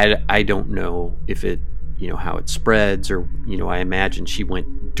I don't know if it, how it spreads, or I imagine she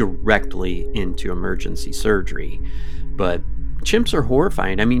went directly into emergency surgery. But chimps are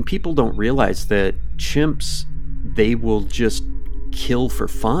horrifying. I mean, people don't realize that chimps, they will just kill for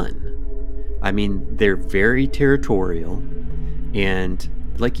fun. I mean, they're very territorial, and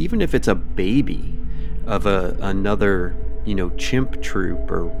even if it's a baby of another chimp troop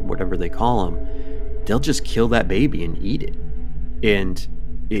or whatever they call them, they'll just kill that baby and eat it. And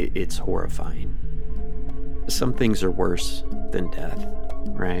it's horrifying. Some things are worse than death,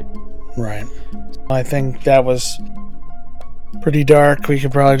 right? Right. I think that was pretty dark. We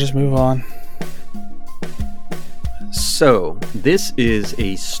could probably just move on. So, this is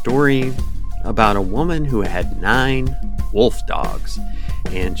a story about a woman who had 9 wolf dogs,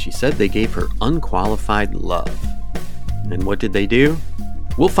 and she said they gave her unqualified love. And what did they do?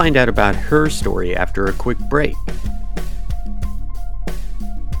 We'll find out about her story after a quick break.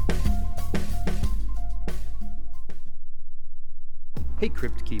 Hey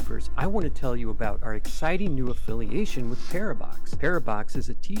Crypt Keepers, I want to tell you about our exciting new affiliation with Parabox. Parabox is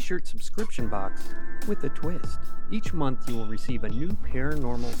a t-shirt subscription box with a twist. Each month you will receive a new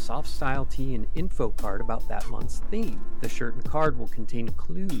paranormal soft style tee and info card about that month's theme. The shirt and card will contain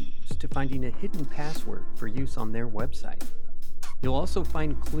clues to finding a hidden password for use on their website. You'll also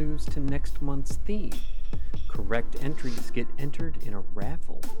find clues to next month's theme. Correct entries get entered in a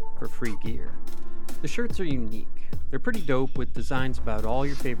raffle for free gear. The shirts are unique. They're pretty dope with designs about all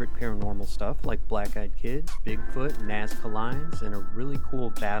your favorite paranormal stuff like Black Eyed Kids, Bigfoot, Nazca Lines, and a really cool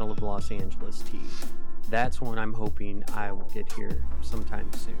Battle of Los Angeles tee. That's one I'm hoping I will get here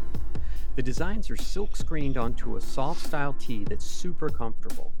sometime soon. The designs are silk screened onto a soft style tee that's super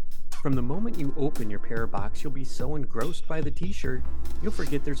comfortable. From the moment you open your Parabox, you'll be so engrossed by the t-shirt, you'll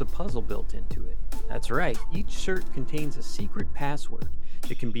forget there's a puzzle built into it. That's right, each shirt contains a secret password.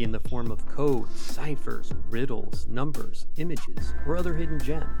 It can be in the form of codes, ciphers, riddles, numbers, images, or other hidden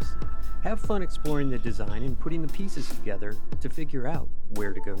gems. Have fun exploring the design and putting the pieces together to figure out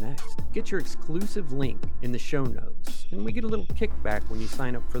where to go next. Get your exclusive link in the show notes, and we get a little kickback when you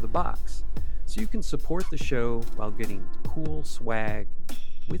sign up for the box, so you can support the show while getting cool swag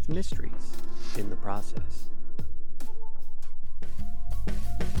with mysteries in the process.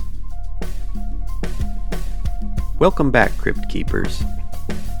 Welcome back, Crypt Keepers.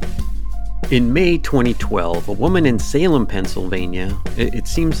 In May 2012, a woman in Salem, Pennsylvania, it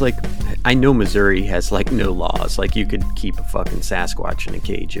seems like I know Missouri has like no laws. Like you could keep a fucking Sasquatch in a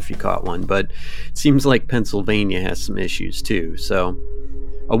cage if you caught one, but it seems like Pennsylvania has some issues too. So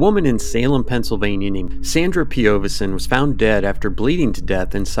a woman in Salem, Pennsylvania named Sandra Piovison was found dead after bleeding to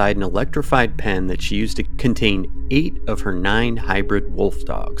death inside an electrified pen that she used to contain 8 of her 9 hybrid wolf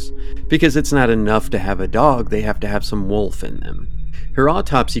dogs. Because it's not enough to have a dog, they have to have some wolf in them. Her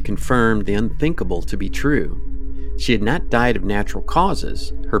autopsy confirmed the unthinkable to be true. She had not died of natural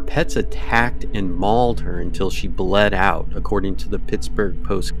causes. Her pets attacked and mauled her until she bled out, according to the Pittsburgh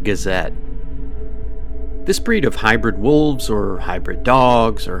Post-Gazette. This breed of hybrid wolves, or hybrid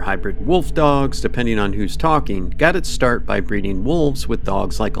dogs, or hybrid wolf dogs, depending on who's talking, got its start by breeding wolves with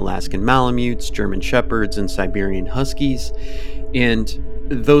dogs like Alaskan Malamutes, German Shepherds, and Siberian Huskies. And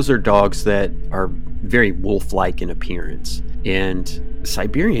those are dogs that are very wolf-like in appearance. And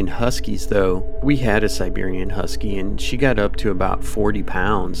Siberian Huskies, though, we had a Siberian Husky, and she got up to about 40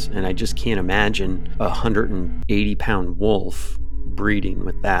 pounds, and I just can't imagine a 180-pound wolf breeding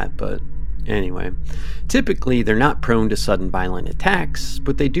with that, but anyway, typically they're not prone to sudden violent attacks,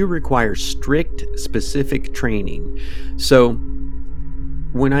 but they do require strict, specific training. So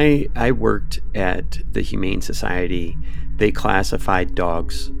when I worked at the Humane Society, they classified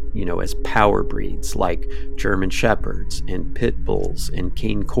dogs, as power breeds like German Shepherds and Pit Bulls and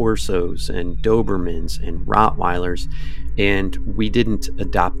Cane Corsos and Dobermans and Rottweilers, and we didn't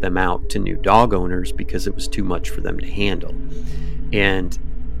adopt them out to new dog owners because it was too much for them to handle. And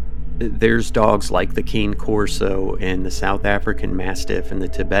there's dogs like the Cane Corso and the South African Mastiff and the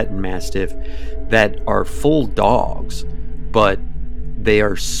Tibetan Mastiff that are full dogs, but they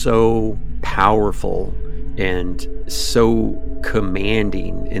are so powerful and so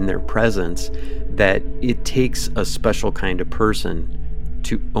commanding in their presence that it takes a special kind of person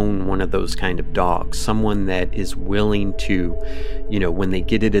to own one of those kind of dogs. Someone that is willing to, when they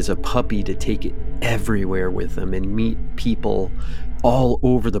get it as a puppy, to take it everywhere with them and meet people all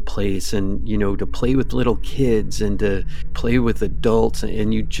over the place, and to play with little kids and to play with adults,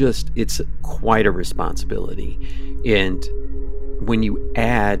 and it's quite a responsibility. And when you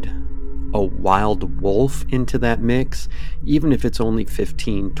add a wild wolf into that mix, even if it's only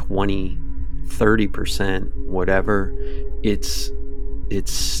 15, 20, 30%, whatever, it's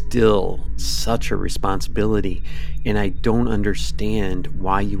still such a responsibility. And I don't understand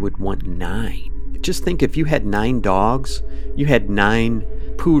why you would want 9. Just think, if you had 9 dogs, you had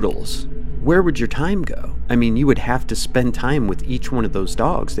 9 poodles, where would your time go? I mean, you would have to spend time with each one of those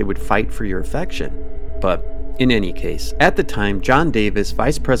dogs. They would fight for your affection. But in any case, at the time, John Davis,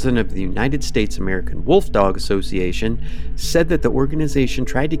 vice president of the United States American Wolf Dog Association, said that the organization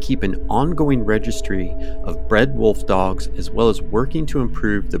tried to keep an ongoing registry of bred wolf dogs as well as working to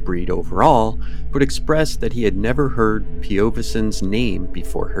improve the breed overall, but expressed that he had never heard Piovison's name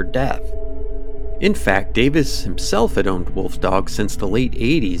before her death. In fact, Davis himself had owned wolf dogs since the late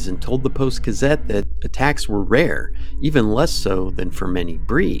 80s and told the Post-Gazette that attacks were rare, even less so than for many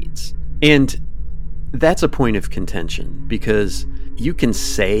breeds. And that's a point of contention, because you can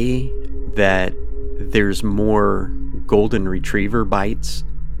say that there's more golden retriever bites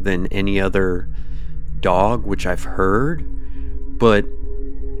than any other dog, which I've heard, but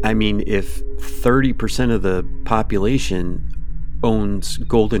I mean, if 30% of the population owns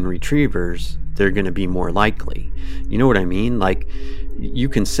golden retrievers, they're going to be more likely. You know what I mean? Like, you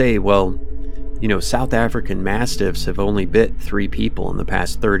can say, well, South African Mastiffs have only bit 3 people in the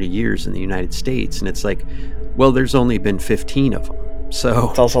past 30 years in the United States. And it's like, well, there's only been 15 of them. So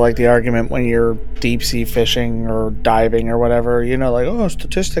it's also like the argument when you're deep sea fishing or diving or whatever,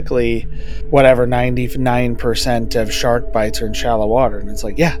 statistically, whatever, 99% of shark bites are in shallow water. And it's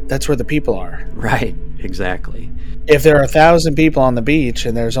like, yeah, that's where the people are. Right, exactly. If there are 1,000 people on the beach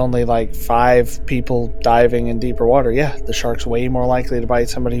and there's only like 5 people diving in deeper water, yeah, the shark's way more likely to bite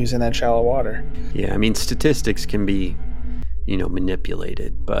somebody who's in that shallow water. Yeah, I mean, statistics can be,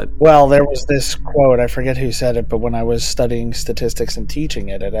 manipulated, but... Well, there was this quote, I forget who said it, but when I was studying statistics and teaching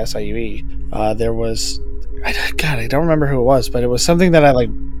it at SIUE, there was... God, I don't remember who it was, but it was something that I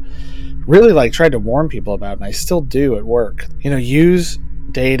really tried to warn people about, and I still do at work. Use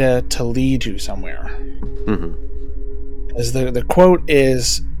data to lead you somewhere. Mm-hmm. As the quote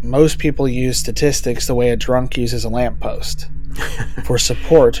is, most people use statistics the way a drunk uses a lamppost, for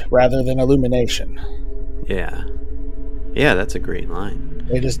support rather than illumination. Yeah, that's a great line.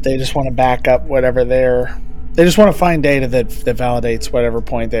 They just want to back up whatever they just want to find data that validates whatever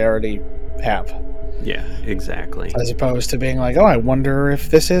point they already have. Yeah, exactly. As opposed to being like, oh, I wonder if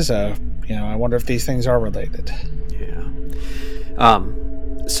this is I wonder if these things are related. Yeah.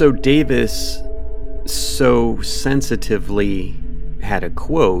 So Davis so sensitively had a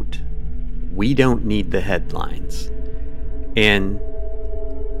quote we don't need the headlines. And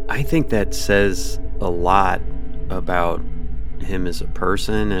I think that says a lot about him as a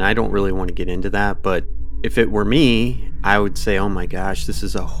person, and I don't really want to get into that, but if it were me, I would say, oh my gosh, this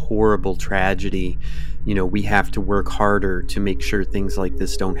is a horrible tragedy. You know, we have to work harder to make sure things like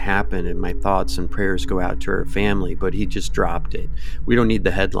this don't happen, and my thoughts and prayers go out to her family. But he just dropped it. We don't need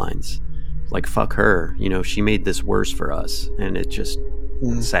the headlines. Like, fuck her. You know, she made this worse for us, and it's just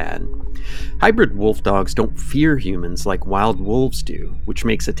sad. Hybrid wolf dogs don't fear humans like wild wolves do, which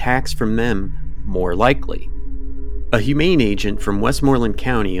makes attacks from them more likely. A humane agent from Westmoreland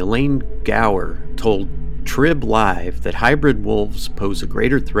County, Elaine Gower, told Trib Live that hybrid wolves pose a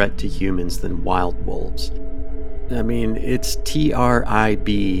greater threat to humans than wild wolves. I mean, it's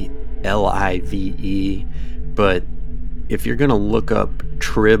Triblive, but if you're going to look up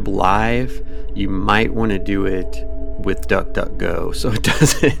Trib Live, you might want to do it with DuckDuckGo so it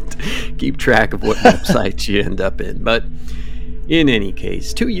doesn't keep track of what websites you end up in. But in any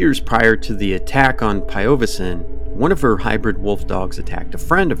case, 2 years prior to the attack on Pyovicin, one of her hybrid wolf dogs attacked a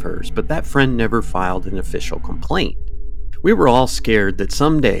friend of hers, but that friend never filed an official complaint. We were all scared that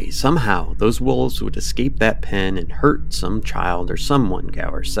someday, somehow, those wolves would escape that pen and hurt some child or someone,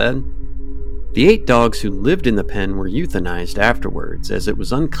 Gower said. The 8 dogs who lived in the pen were euthanized afterwards, as it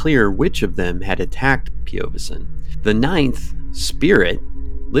was unclear which of them had attacked Pyovicin. The 9th, Spirit,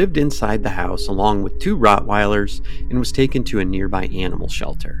 lived inside the house along with 2 Rottweilers and was taken to a nearby animal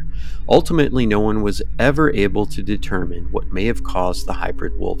shelter. Ultimately, no one was ever able to determine what may have caused the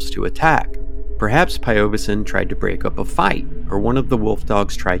hybrid wolves to attack. Perhaps Pyovicin tried to break up a fight, or one of the wolf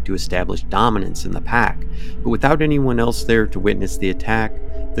dogs tried to establish dominance in the pack, but without anyone else there to witness the attack,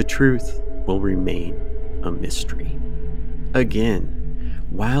 the truth will remain a mystery. Again,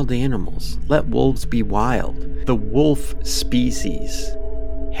 wild animals. Let wolves be wild. The wolf species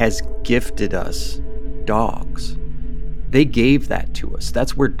has gifted us dogs. They gave that to us.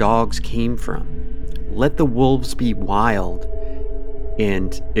 That's where dogs came from. Let the wolves be wild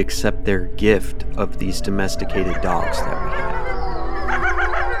and accept their gift of these domesticated dogs that we have.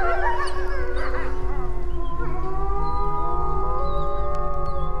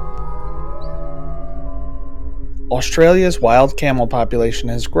 Australia's wild camel population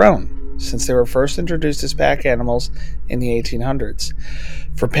has grown since they were first introduced as pack animals in the 1800s.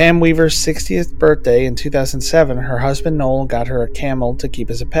 For Pam Weaver's 60th birthday in 2007, her husband Noel got her a camel to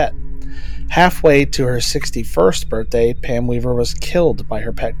keep as a pet. Halfway to her 61st birthday, Pam Weaver was killed by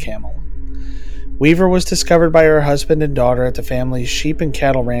her pet camel. Weaver was discovered by her husband and daughter at the family's sheep and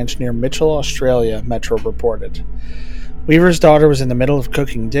cattle ranch near Mitchell, Australia, Metro reported. Weaver's daughter was in the middle of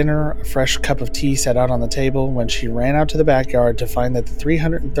cooking dinner. A fresh cup of tea sat out on the table when she ran out to the backyard to find that the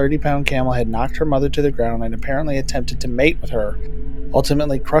 330-pound camel had knocked her mother to the ground and apparently attempted to mate with her,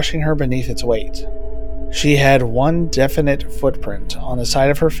 ultimately crushing her beneath its weight. She had one definite footprint on the side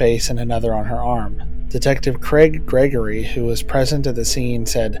of her face and another on her arm. Detective Craig Gregory, who was present at the scene,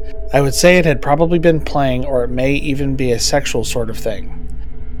 said, "I would say it had probably been playing, or it may even be a sexual sort of thing."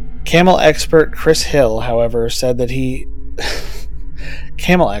 Camel expert Chris Hill, however, said that he...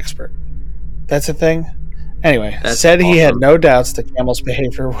 Camel expert. That's a thing? Anyway, said awesome. He had no doubts the camel's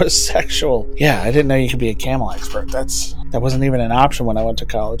behavior was sexual. Yeah, I didn't know you could be a camel expert. That wasn't even an option when I went to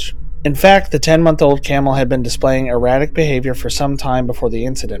college. In fact, the 10-month-old camel had been displaying erratic behavior for some time before the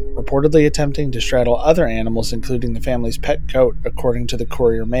incident, reportedly attempting to straddle other animals, including the family's pet goat, according to the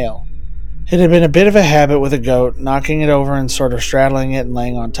Courier Mail. It had been a bit of a habit with a goat, knocking it over and sort of straddling it and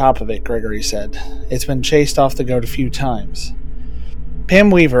laying on top of it, Gregory said. It's been chased off the goat a few times. Pam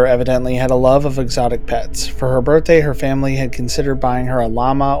Weaver evidently had a love of exotic pets. For her birthday, her family had considered buying her a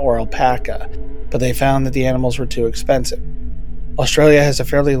llama or alpaca, but they found that the animals were too expensive. Australia has a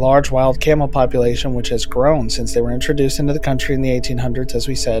fairly large wild camel population which has grown since they were introduced into the country in the 1800s, as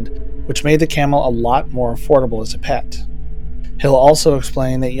we said, which made the camel a lot more affordable as a pet. He'll also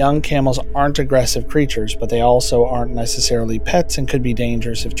explain that young camels aren't aggressive creatures, but they also aren't necessarily pets and could be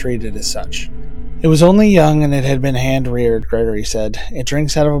dangerous if treated as such. It was only young and it had been hand-reared, Gregory said. It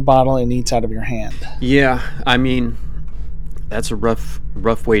drinks out of a bottle and eats out of your hand. Yeah, I mean, that's a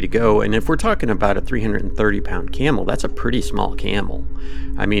rough way to go. And if we're talking about a 330-pound camel, that's a pretty small camel.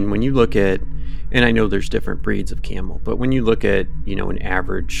 I mean, when you look at, and I know there's different breeds of camel, but when you look at, an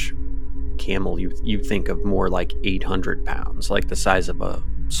average camel, you think of more like 800 pounds, like the size of a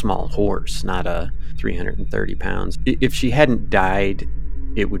small horse, not a 330 pounds. If she hadn't died,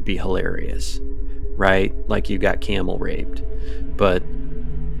 it would be hilarious, right? Like you got camel raped. But,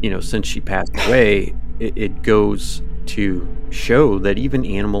 since she passed away, it goes to show that even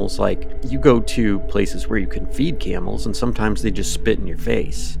animals, like you go to places where you can feed camels and sometimes they just spit in your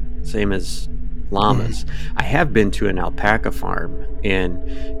face. same as llamas. I have been to an alpaca farm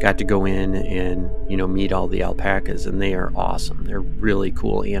and got to go in and, meet all the alpacas, and they are awesome. They're really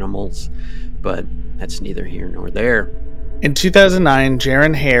cool animals, but that's neither here nor there. In 2009,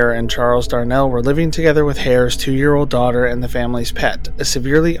 Jaron Hare and Charles Darnell were living together with Hare's 2-year-old daughter and the family's pet, a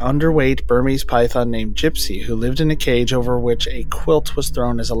severely underweight Burmese python named Gypsy, who lived in a cage over which a quilt was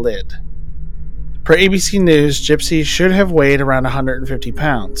thrown as a lid. Per ABC News, Gypsy should have weighed around 150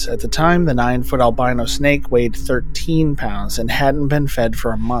 pounds. At the time, the 9-foot albino snake weighed 13 pounds and hadn't been fed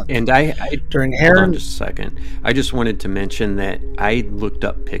for a month. And during hold on just a second. I just wanted to mention that I looked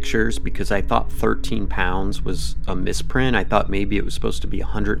up pictures because I thought 13 pounds was a misprint. I thought maybe it was supposed to be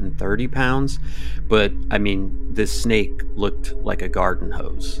 130 pounds. But, this snake looked like a garden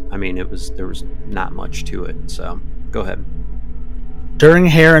hose. There was not much to it. So, go ahead. During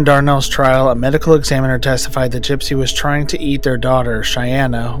Hare and Darnell's trial, a medical examiner testified that Gypsy was trying to eat their daughter,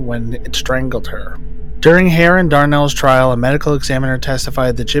 Cheyenne, when it strangled her. During Hare and Darnell's trial, a medical examiner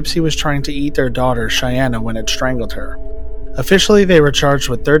testified that Gypsy was trying to eat their daughter, Cheyenne, when it strangled her. Officially, they were charged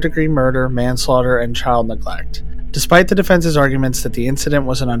with third-degree murder, manslaughter, and child neglect. Despite the defense's arguments that the incident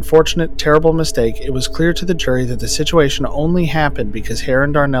was an unfortunate, terrible mistake, it was clear to the jury that the situation only happened because Hare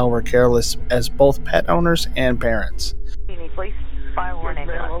and Darnell were careless as both pet owners and parents. Police, fire, or an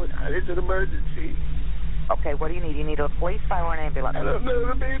ambulance? It's an emergency. Okay, what do you need? You need a police, fire, or an ambulance? I don't know,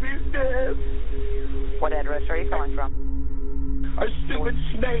 the baby's dead. What address are you calling from? A stupid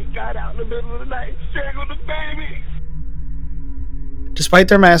snake got out in the middle of the night, strangled the baby. Despite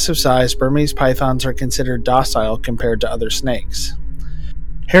their massive size, Burmese pythons are considered docile compared to other snakes.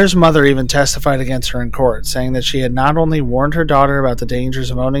 Hare's mother even testified against her in court, saying that she had not only warned her daughter about the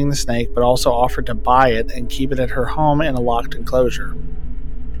dangers of owning the snake, but also offered to buy it and keep it at her home in a locked enclosure.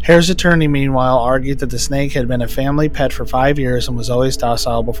 Hare's attorney, meanwhile, argued that the snake had been a family pet for 5 years and was always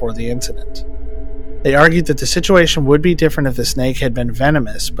docile before the incident. They argued that the situation would be different if the snake had been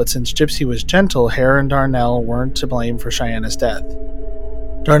venomous, but since Gypsy was gentle, Hare and Darnell weren't to blame for Cheyenne's death.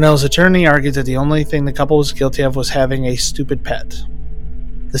 Darnell's attorney argued that the only thing the couple was guilty of was having a stupid pet.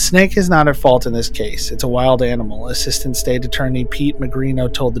 The snake is not at fault in this case. It's a wild animal, Assistant State Attorney Pete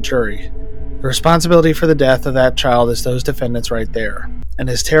Magrino told the jury. The responsibility for the death of that child is those defendants right there. And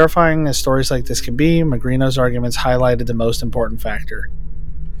as terrifying as stories like this can be, Magrino's arguments highlighted the most important factor.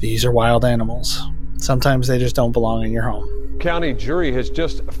 These are wild animals. Sometimes they just don't belong in your home. County jury has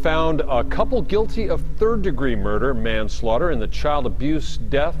just found a couple guilty of third-degree murder, manslaughter, and the child abuse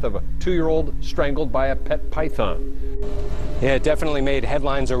death of a 2-year-old strangled by a pet python. Yeah, it definitely made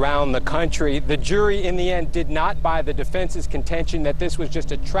headlines around the country. The jury, in the end, did not buy the defense's contention that this was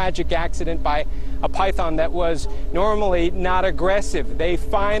just a tragic accident by a python that was normally not aggressive. They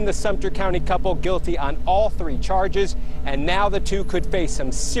find the Sumter County couple guilty on all 3 charges, and now the 2 could face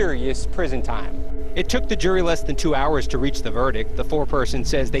some serious prison time. It took the jury less than 2 hours to reach the verdict. The foreperson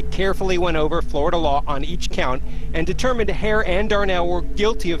says they carefully went over Florida law on each count and determined Hare and Darnell were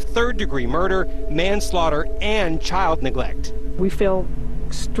guilty of third-degree murder, manslaughter, and child neglect. We feel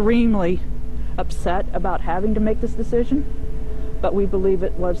extremely upset about having to make this decision, but we believe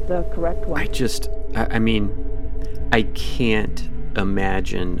it was the correct one. I can't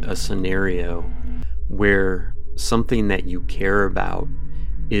imagine a scenario where something that you care about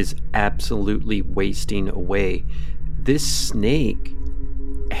is absolutely wasting away. This snake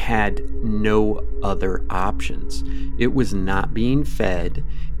had no other options. It was not being fed,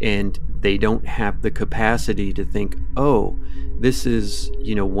 and they don't have the capacity to think, oh, this is,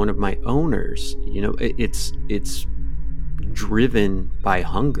 one of my owners. It's driven by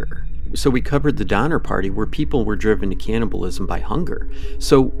hunger. So we covered the Donner Party, where people were driven to cannibalism by hunger.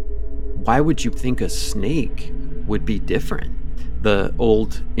 So why would you think a snake would be different? The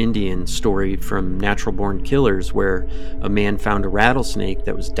old Indian story from Natural Born Killers, where a man found a rattlesnake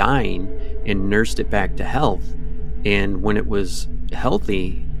that was dying and nursed it back to health. And when it was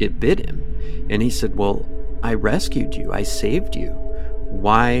healthy, it bit him. And he said, well, I rescued you. I saved you.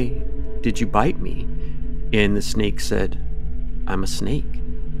 Why did you bite me? And the snake said, I'm a snake.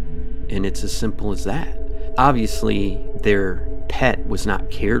 And it's as simple as that. Obviously, their pet was not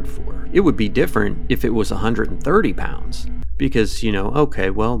cared for. It would be different if it was 130 pounds. Because,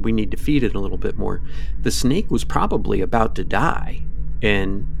 okay, well, we need to feed it a little bit more. The snake was probably about to die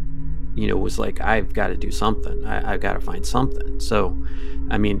and, was like, I've got to do something. I've got to find something. So,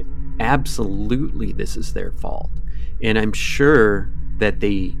 absolutely this is their fault. And I'm sure that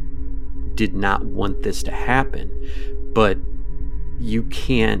they did not want this to happen. But you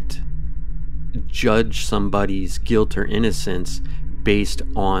can't judge somebody's guilt or innocence based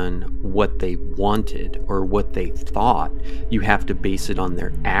on what they wanted or what they thought. You have to base it on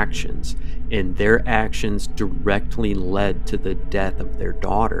their actions. And their actions directly led to the death of their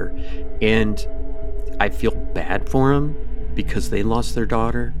daughter. And I feel bad for them because they lost their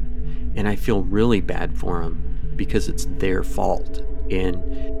daughter. And I feel really bad for them because it's their fault.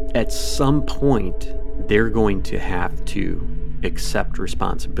 And at some point, they're going to have to accept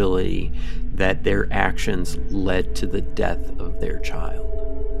responsibility that their actions led to the death of their child.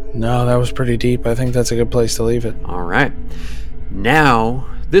 No, that was pretty deep. I think that's a good place to leave it. All right. Now,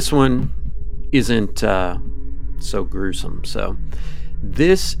 this one isn't so gruesome. So,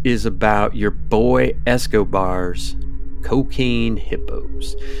 this is about your boy Escobar's cocaine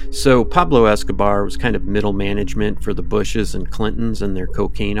hippos. So, Pablo Escobar was kind of middle management for the Bushes and Clintons and their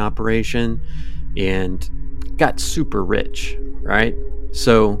cocaine operation, and got super rich, right?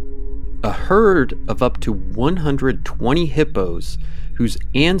 So, a herd of up to 120 hippos whose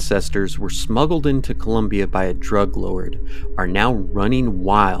ancestors were smuggled into Colombia by a drug lord are now running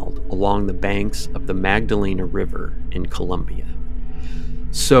wild along the banks of the Magdalena River in Colombia.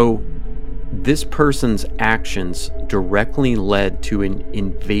 So, this person's actions directly led to an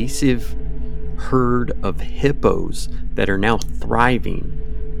invasive herd of hippos that are now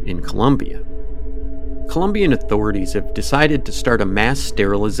thriving in Colombia. Colombian authorities have decided to start a mass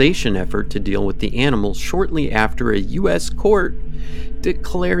sterilization effort to deal with the animals shortly after a U.S. court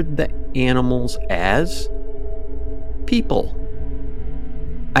declared the animals as people.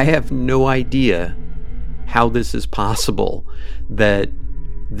 I have no idea how this is possible that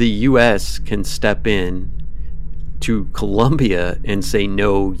the U.S. can step in to Colombia and say,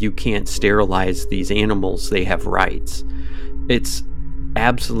 no, you can't sterilize these animals, they have rights. It's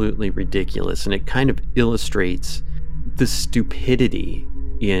absolutely ridiculous, and it kind of illustrates the stupidity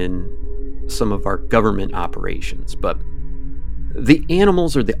in some of our government operations. But the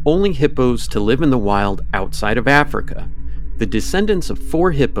animals are the only hippos to live in the wild outside of Africa. The descendants of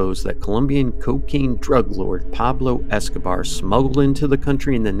 4 hippos that Colombian cocaine drug lord Pablo Escobar smuggled into the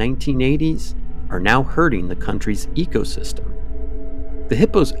country in the 1980s are now hurting the country's ecosystem. The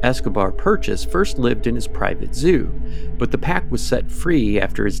hippos Escobar purchased first lived in his private zoo, but the pack was set free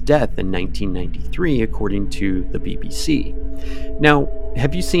after his death in 1993, according to the BBC. Now,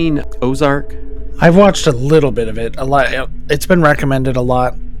 have you seen Ozark? I've watched a little bit of it. A lot. It's been recommended a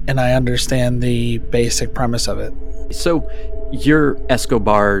lot, and I understand the basic premise of it. So, you're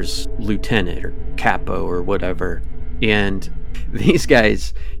Escobar's lieutenant or capo or whatever, and these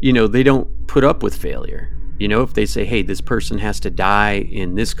guys, they don't put up with failure. If they say, hey, this person has to die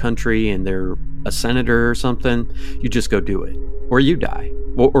in this country and they're a senator or something, you just go do it. Or you die.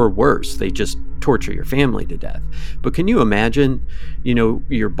 Or worse, they just torture your family to death. But can you imagine,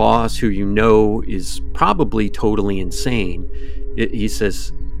 your boss, who is probably totally insane, he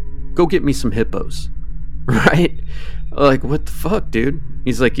says, go get me some hippos, right? Like, what the fuck, dude?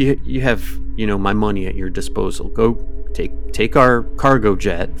 He's like, you have, my money at your disposal. Go take our cargo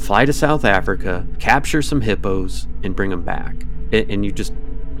jet, fly to South Africa, capture some hippos, and bring them back. And you just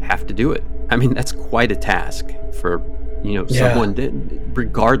have to do it. I mean, that's quite a task for, someone,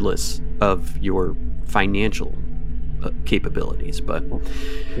 regardless of your financial capabilities. But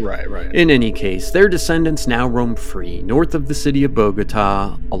right. In any case, their descendants now roam free north of the city of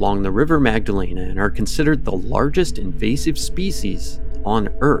Bogota along the River Magdalena and are considered the largest invasive species on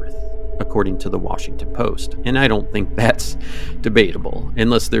Earth, according to the Washington Post. And I don't think that's debatable,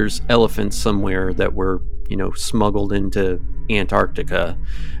 unless there's elephants somewhere that were, smuggled into Antarctica.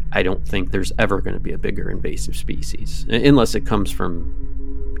 I don't think there's ever going to be a bigger invasive species, unless it comes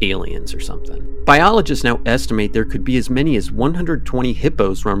from aliens or something. Biologists now estimate there could be as many as 120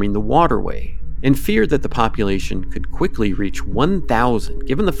 hippos roaming the waterway, and fear that the population could quickly reach 1,000,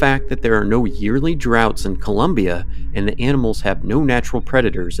 given the fact that there are no yearly droughts in Colombia and the animals have no natural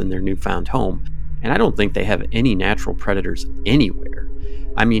predators in their newfound home. And I don't think they have any natural predators anywhere.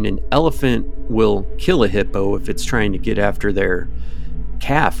 I mean, an elephant will kill a hippo if it's trying to get after their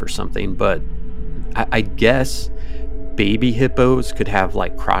calf or something, but I guess baby hippos could have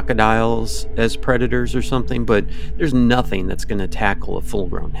like crocodiles as predators or something, but there's nothing that's going to tackle a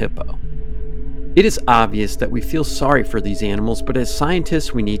full-grown hippo. It is obvious that we feel sorry for these animals, but as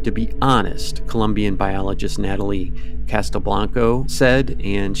scientists, we need to be honest, Colombian biologist Natalie Castelblanco said,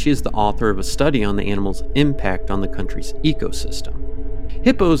 and she is the author of a study on the animal's impact on the country's ecosystem.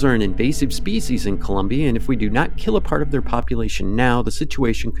 Hippos are an invasive species in Colombia, and if we do not kill a part of their population now, the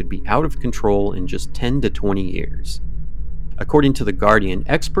situation could be out of control in just 10 to 20 years. According to The Guardian,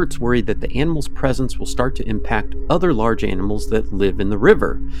 experts worry that the animal's presence will start to impact other large animals that live in the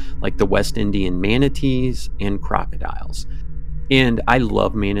river, like the West Indian manatees and crocodiles. And I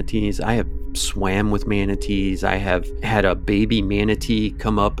love manatees. I have swam with manatees. I have had a baby manatee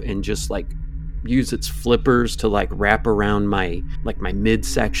come up and just like use its flippers to like wrap around my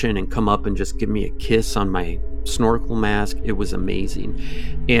midsection and come up and just give me a kiss on my snorkel mask. It was amazing.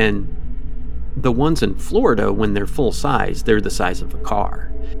 And the ones in Florida, when they're full size, they're the size of a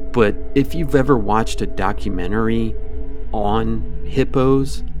car. But if you've ever watched a documentary on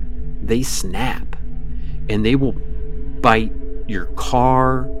hippos, they snap and they will bite your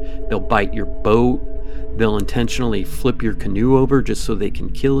car, they'll bite your boat, they'll intentionally flip your canoe over just so they can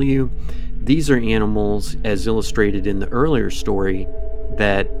kill you. These are animals, as illustrated in the earlier story,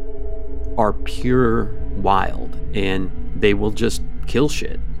 that are pure wild, and they will just kill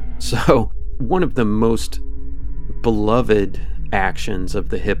shit. So one of the most beloved actions of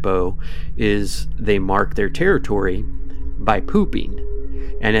the hippo is they mark their territory by pooping.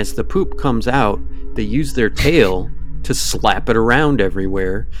 And as the poop comes out, they use their tail to slap it around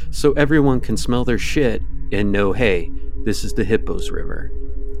everywhere so everyone can smell their shit and know, hey, this is the hippo's river.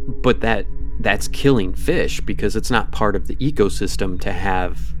 But that's killing fish because it's not part of the ecosystem to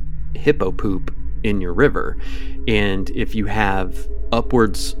have hippo poop in your river. And if you have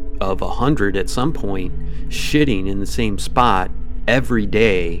upwards of 100 at some point shitting in the same spot every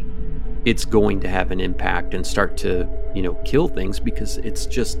day, it's going to have an impact and start to, kill things because it's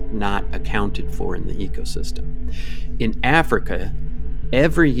just not accounted for in the ecosystem. In Africa,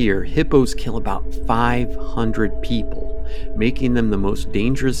 every year, hippos kill about 500 people, making them the most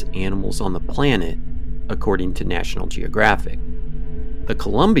dangerous animals on the planet, according to National Geographic. The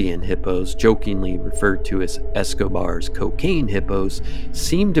Colombian hippos, jokingly referred to as Escobar's cocaine hippos,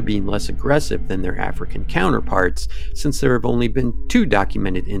 seem to be less aggressive than their African counterparts, since there have only been 2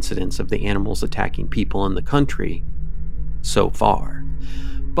 documented incidents of the animals attacking people in the country so far.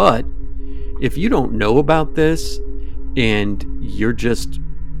 But if you don't know about this, and you're just,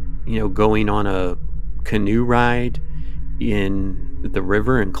 going on a canoe ride in the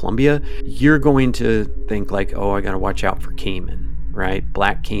river in Colombia, you're going to think like, oh, I got to watch out for caiman, right?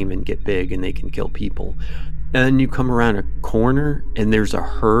 Black caiman get big and they can kill people. And then you come around a corner and there's a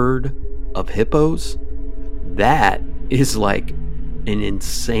herd of hippos. That is like an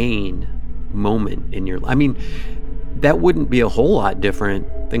insane moment in your life. I mean, that wouldn't be a whole lot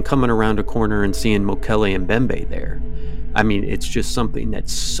different than coming around a corner and seeing Mokele and Mbembe there. I mean, it's just something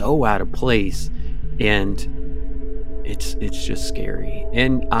that's so out of place, and it's just scary.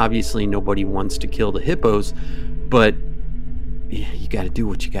 And obviously nobody wants to kill the hippos, but you got to do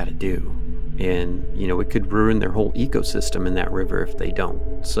what you got to do. And, it could ruin their whole ecosystem in that river if they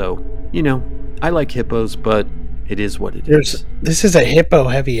don't. So, I like hippos, but it is what it is. This is a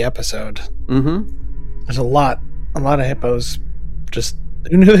hippo-heavy episode. Mm-hmm. There's a lot of hippos. Just,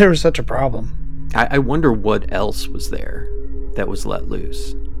 who knew there was such a problem? I wonder what else was there that was let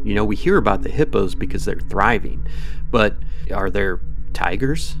loose. We hear about the hippos because they're thriving, but are there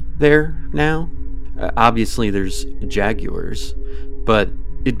tigers there now? Obviously, there's jaguars, but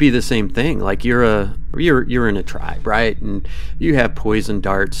it'd be the same thing. Like you're in a tribe, right? And you have poison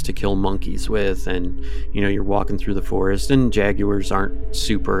darts to kill monkeys with, and you're walking through the forest, and jaguars aren't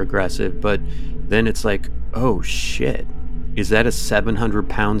super aggressive, but then it's like, oh shit. Is that a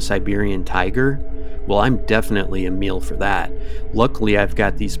 700-pound Siberian tiger? Well, I'm definitely a meal for that. Luckily, I've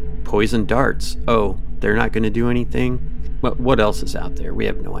got these poison darts. Oh, they're not going to do anything? But what else is out there? We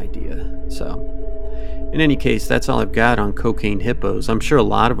have no idea. So, in any case, that's all I've got on cocaine hippos. I'm sure a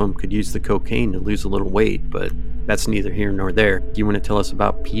lot of them could use the cocaine to lose a little weight, but that's neither here nor there. Do you want to tell us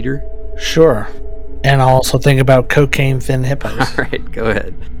about Peter? Sure. And I'll also think about cocaine thin hippos. All right, go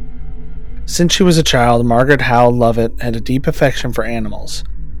ahead. Since she was a child, Margaret Howell Lovett had a deep affection for animals.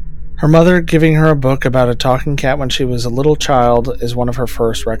 Her mother giving her a book about a talking cat when she was a little child is one of her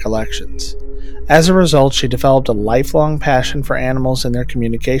first recollections. As a result, she developed a lifelong passion for animals and their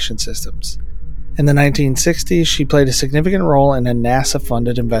communication systems. In the 1960s, she played a significant role in a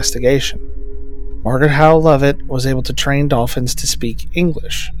NASA-funded investigation. Margaret Howell Lovett was able to train dolphins to speak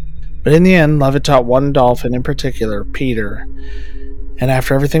English. But in the end, Lovett taught one dolphin in particular, Peter, and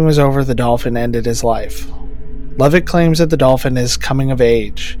after everything was over, the dolphin ended his life. Lovett claims that the dolphin is coming of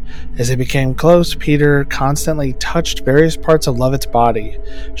age. As they became close, Peter constantly touched various parts of Lovett's body,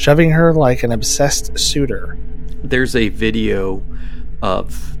 shoving her like an obsessed suitor. There's a video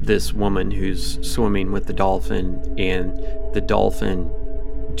of this woman who's swimming with the dolphin, and the dolphin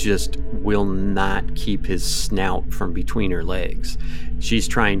just will not keep his snout from between her legs. She's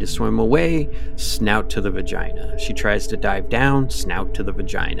trying to swim away, snout to the vagina. She tries to dive down, snout to the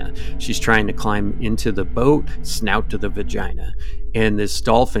vagina. She's trying to climb into the boat, snout to the vagina. And this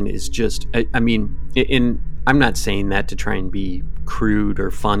dolphin is just, I mean, in I'm not saying that to try and be crude or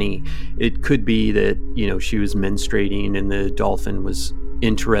funny. It could be that, she was menstruating and the dolphin was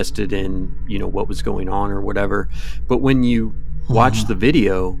interested in, what was going on or whatever. But when you watch the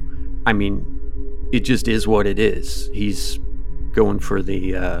video, I mean, it just is what it is. He's going for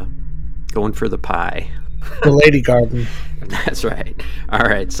the pie. The lady garden. That's right. All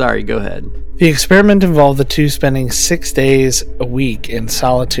right. Sorry. Go ahead. The experiment involved the two spending 6 days a week in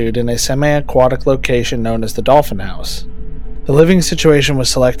solitude in a semi-aquatic location known as the Dolphin House. The living situation was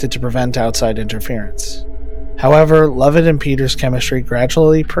selected to prevent outside interference. However, Lovett and Peter's chemistry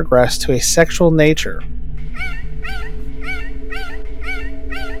gradually progressed to a sexual nature.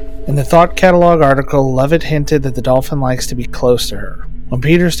 In the Thought Catalog article, Lovett hinted that the dolphin likes to be close to her. When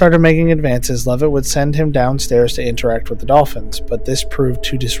Peter started making advances, Lovett would send him downstairs to interact with the dolphins, but this proved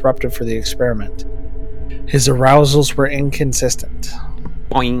too disruptive for the experiment. His arousals were inconsistent.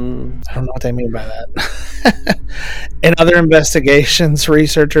 Boing. I don't know what they mean by that. In other investigations,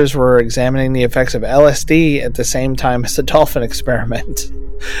 researchers were examining the effects of LSD at the same time as the dolphin experiment.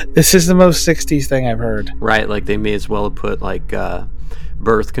 This is the most 60s thing I've heard. Right, like they may as well have put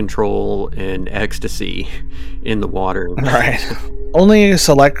birth control and ecstasy in the water. Right. Only a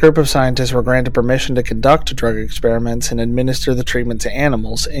select group of scientists were granted permission to conduct drug experiments and administer the treatment to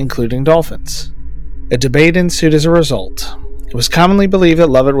animals, including dolphins. A debate ensued as a result. It was commonly believed that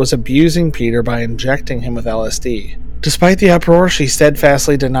Lovett was abusing Peter by injecting him with LSD. Despite the uproar, she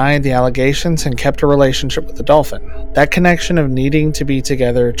steadfastly denied the allegations and kept a relationship with the dolphin. That connection of needing to be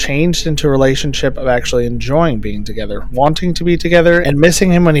together changed into a relationship of actually enjoying being together, wanting to be together, and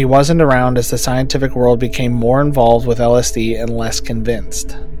missing him when he wasn't around as the scientific world became more involved with LSD and less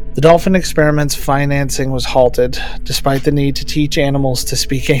convinced. The dolphin experiment's financing was halted, despite the need to teach animals to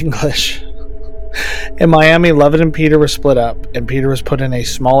speak English. In Miami, Lovett and Peter were split up, and Peter was put in a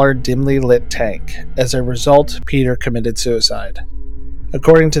smaller, dimly lit tank. As a result, Peter committed suicide.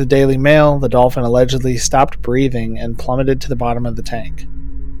 According to the Daily Mail, the dolphin allegedly stopped breathing and plummeted to the bottom of the tank.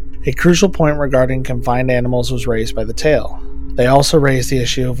 A crucial point regarding confined animals was raised by the tale. They also raised the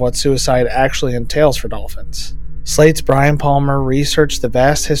issue of what suicide actually entails for dolphins. Slate's Brian Palmer researched the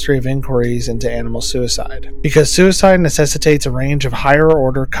vast history of inquiries into animal suicide. Because suicide necessitates a range of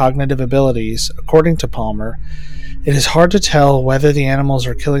higher-order cognitive abilities, according to Palmer, it is hard to tell whether the animals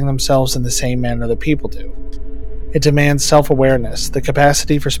are killing themselves in the same manner that people do. It demands self-awareness, the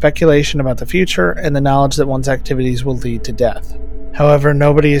capacity for speculation about the future, and the knowledge that one's activities will lead to death. However,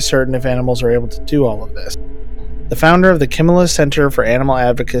 nobody is certain if animals are able to do all of this. The founder of the Kimmela Center for Animal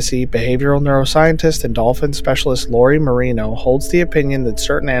Advocacy, behavioral neuroscientist and dolphin specialist Lori Marino holds the opinion that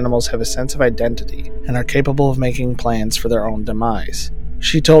certain animals have a sense of identity and are capable of making plans for their own demise.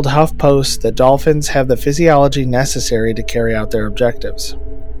 She told HuffPost that dolphins have the physiology necessary to carry out their objectives.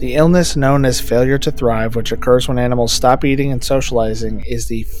 The illness known as failure to thrive, which occurs when animals stop eating and socializing, is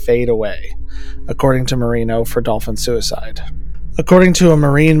the fade away, according to Marino for dolphin suicide. According to a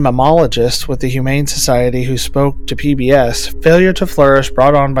marine mammologist with the Humane Society who spoke to PBS, failure to flourish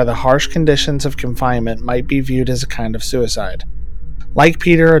brought on by the harsh conditions of confinement might be viewed as a kind of suicide. Like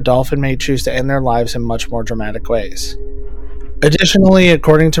Peter, a dolphin may choose to end their lives in much more dramatic ways. Additionally,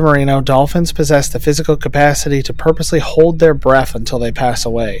 according to Marino, dolphins possess the physical capacity to purposely hold their breath until they pass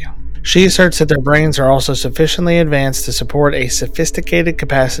away. She asserts that their brains are also sufficiently advanced to support a sophisticated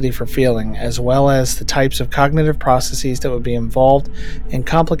capacity for feeling, as well as the types of cognitive processes that would be involved in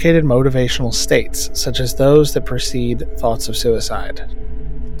complicated motivational states, such as those that precede thoughts of suicide.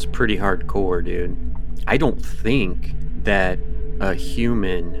 It's pretty hardcore, dude. I don't think that a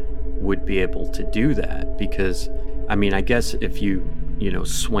human would be able to do that, because, I mean, I guess if you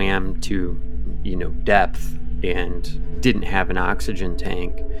swam to, depth and didn't have an oxygen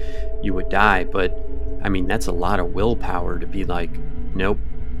tank, you would die. But I mean, that's a lot of willpower to be like, nope,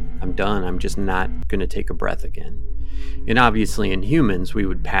 I'm done. I'm just not going to take a breath again. And obviously in humans, we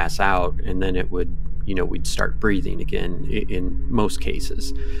would pass out and then it would, we'd start breathing again in most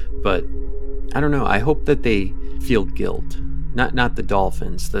cases. But I don't know. I hope that they feel guilt. Not the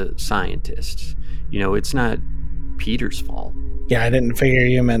dolphins, the scientists. It's not Peter's fault. Yeah, I didn't figure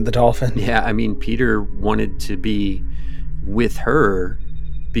you meant the dolphin. Yeah, I mean, Peter wanted to be with her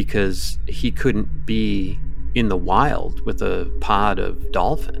because he couldn't be in the wild with a pod of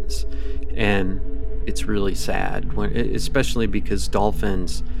dolphins. And it's really sad, especially because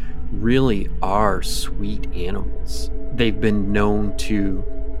dolphins really are sweet animals. They've been known to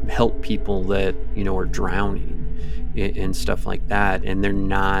help people that, are drowning and stuff like that. And they're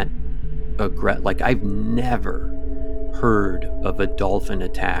not like, I've never heard of a dolphin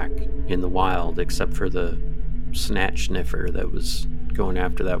attack in the wild except for the snatch sniffer that was going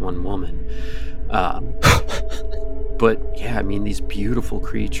after that one woman. But yeah, I mean, these beautiful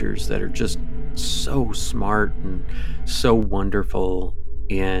creatures that are just so smart and so wonderful,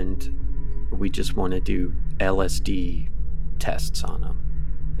 and we just want to do LSD tests on them.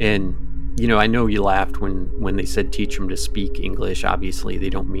 And, you know, I know you laughed when they said teach them to speak English. Obviously, they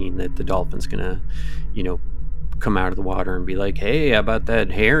don't mean that the dolphin's going to, you know, come out of the water and be like, hey, how about that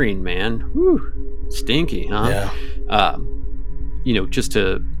herring, man? Whew, stinky, huh? Yeah. You know, just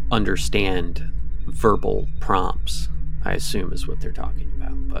to understand verbal prompts, I assume is what they're talking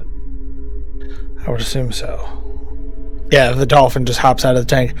about. But I would assume so. Yeah, the dolphin just hops out of the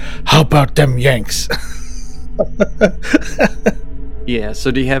tank. How about them Yanks? Yeah, so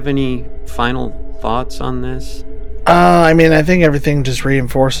do you have any final thoughts on this? I mean, I think everything just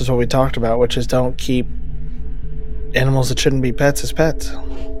reinforces what we talked about, which is don't keep animals that shouldn't be pets as pets.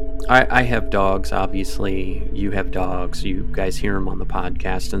 I have dogs, obviously. You have dogs. You guys hear them on the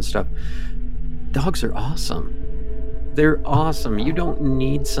podcast and stuff. Dogs are awesome. They're awesome. You don't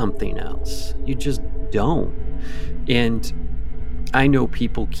need something else. You just don't. And I know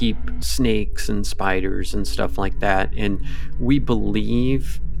people keep snakes and spiders and stuff like that, and we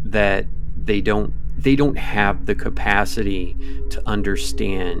believe that they don't have the capacity to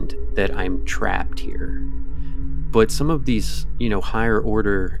understand that I'm trapped here. But some of these, you know, higher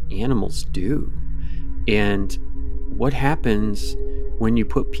order animals do. And what happens when you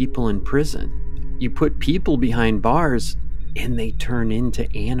put people in prison? You put people behind bars and they turn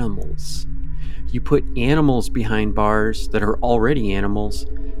into animals. You put animals behind bars that are already animals,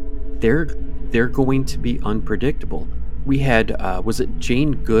 they're going to be unpredictable. We had, was it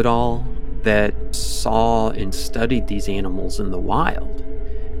Jane Goodall that saw and studied these animals in the wild?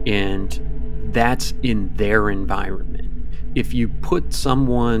 And that's in their environment. If you put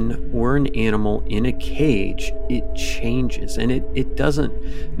someone or an animal in a cage, it changes. And it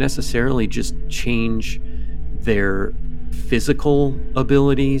doesn't necessarily just change their physical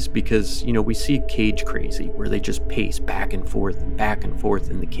abilities, because, you know, we see cage crazy where they just pace back and forth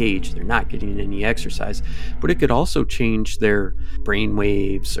in the cage. They're not getting any exercise. But it could also change their brain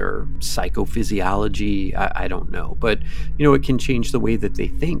waves or psychophysiology. I don't know. But, you know, it can change the way that they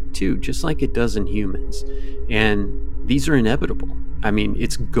think too, just like it does in humans. And these are inevitable. I mean,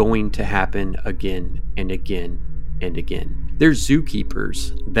 it's going to happen again and again and again. There's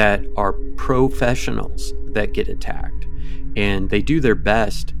zookeepers that are professionals that get attacked, and they do their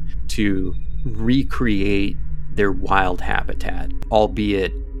best to recreate their wild habitat,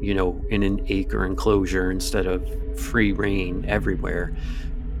 albeit, you know, in an acre enclosure instead of free reign everywhere.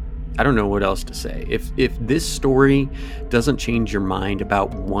 I don't know what else to say. If this story doesn't change your mind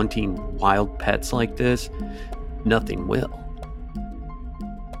about wanting wild pets like this, nothing will.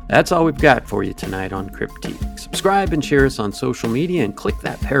 That's all we've got for you tonight on Cryptique. Subscribe and share us on social media, and click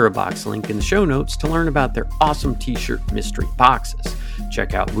that Parabox link in the show notes to learn about their awesome t-shirt mystery boxes.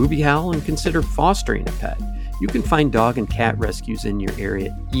 Check out Movie Howl and consider fostering a pet. You can find dog and cat rescues in your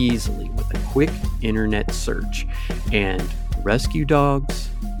area easily with a quick internet search, and rescue dogs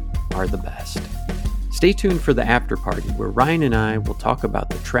are the best. Stay tuned for the after party, where Ryan and I will talk about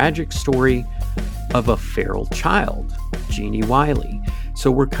the tragic story of a feral child, Jeannie Wiley. So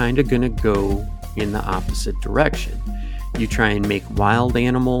we're kind of going to go in the opposite direction. You try and make wild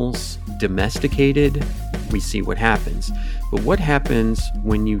animals domesticated, we see what happens. But what happens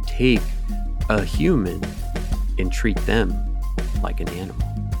when you take a human and treat them like an animal?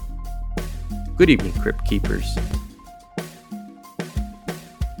 Good evening, Crypt Keepers.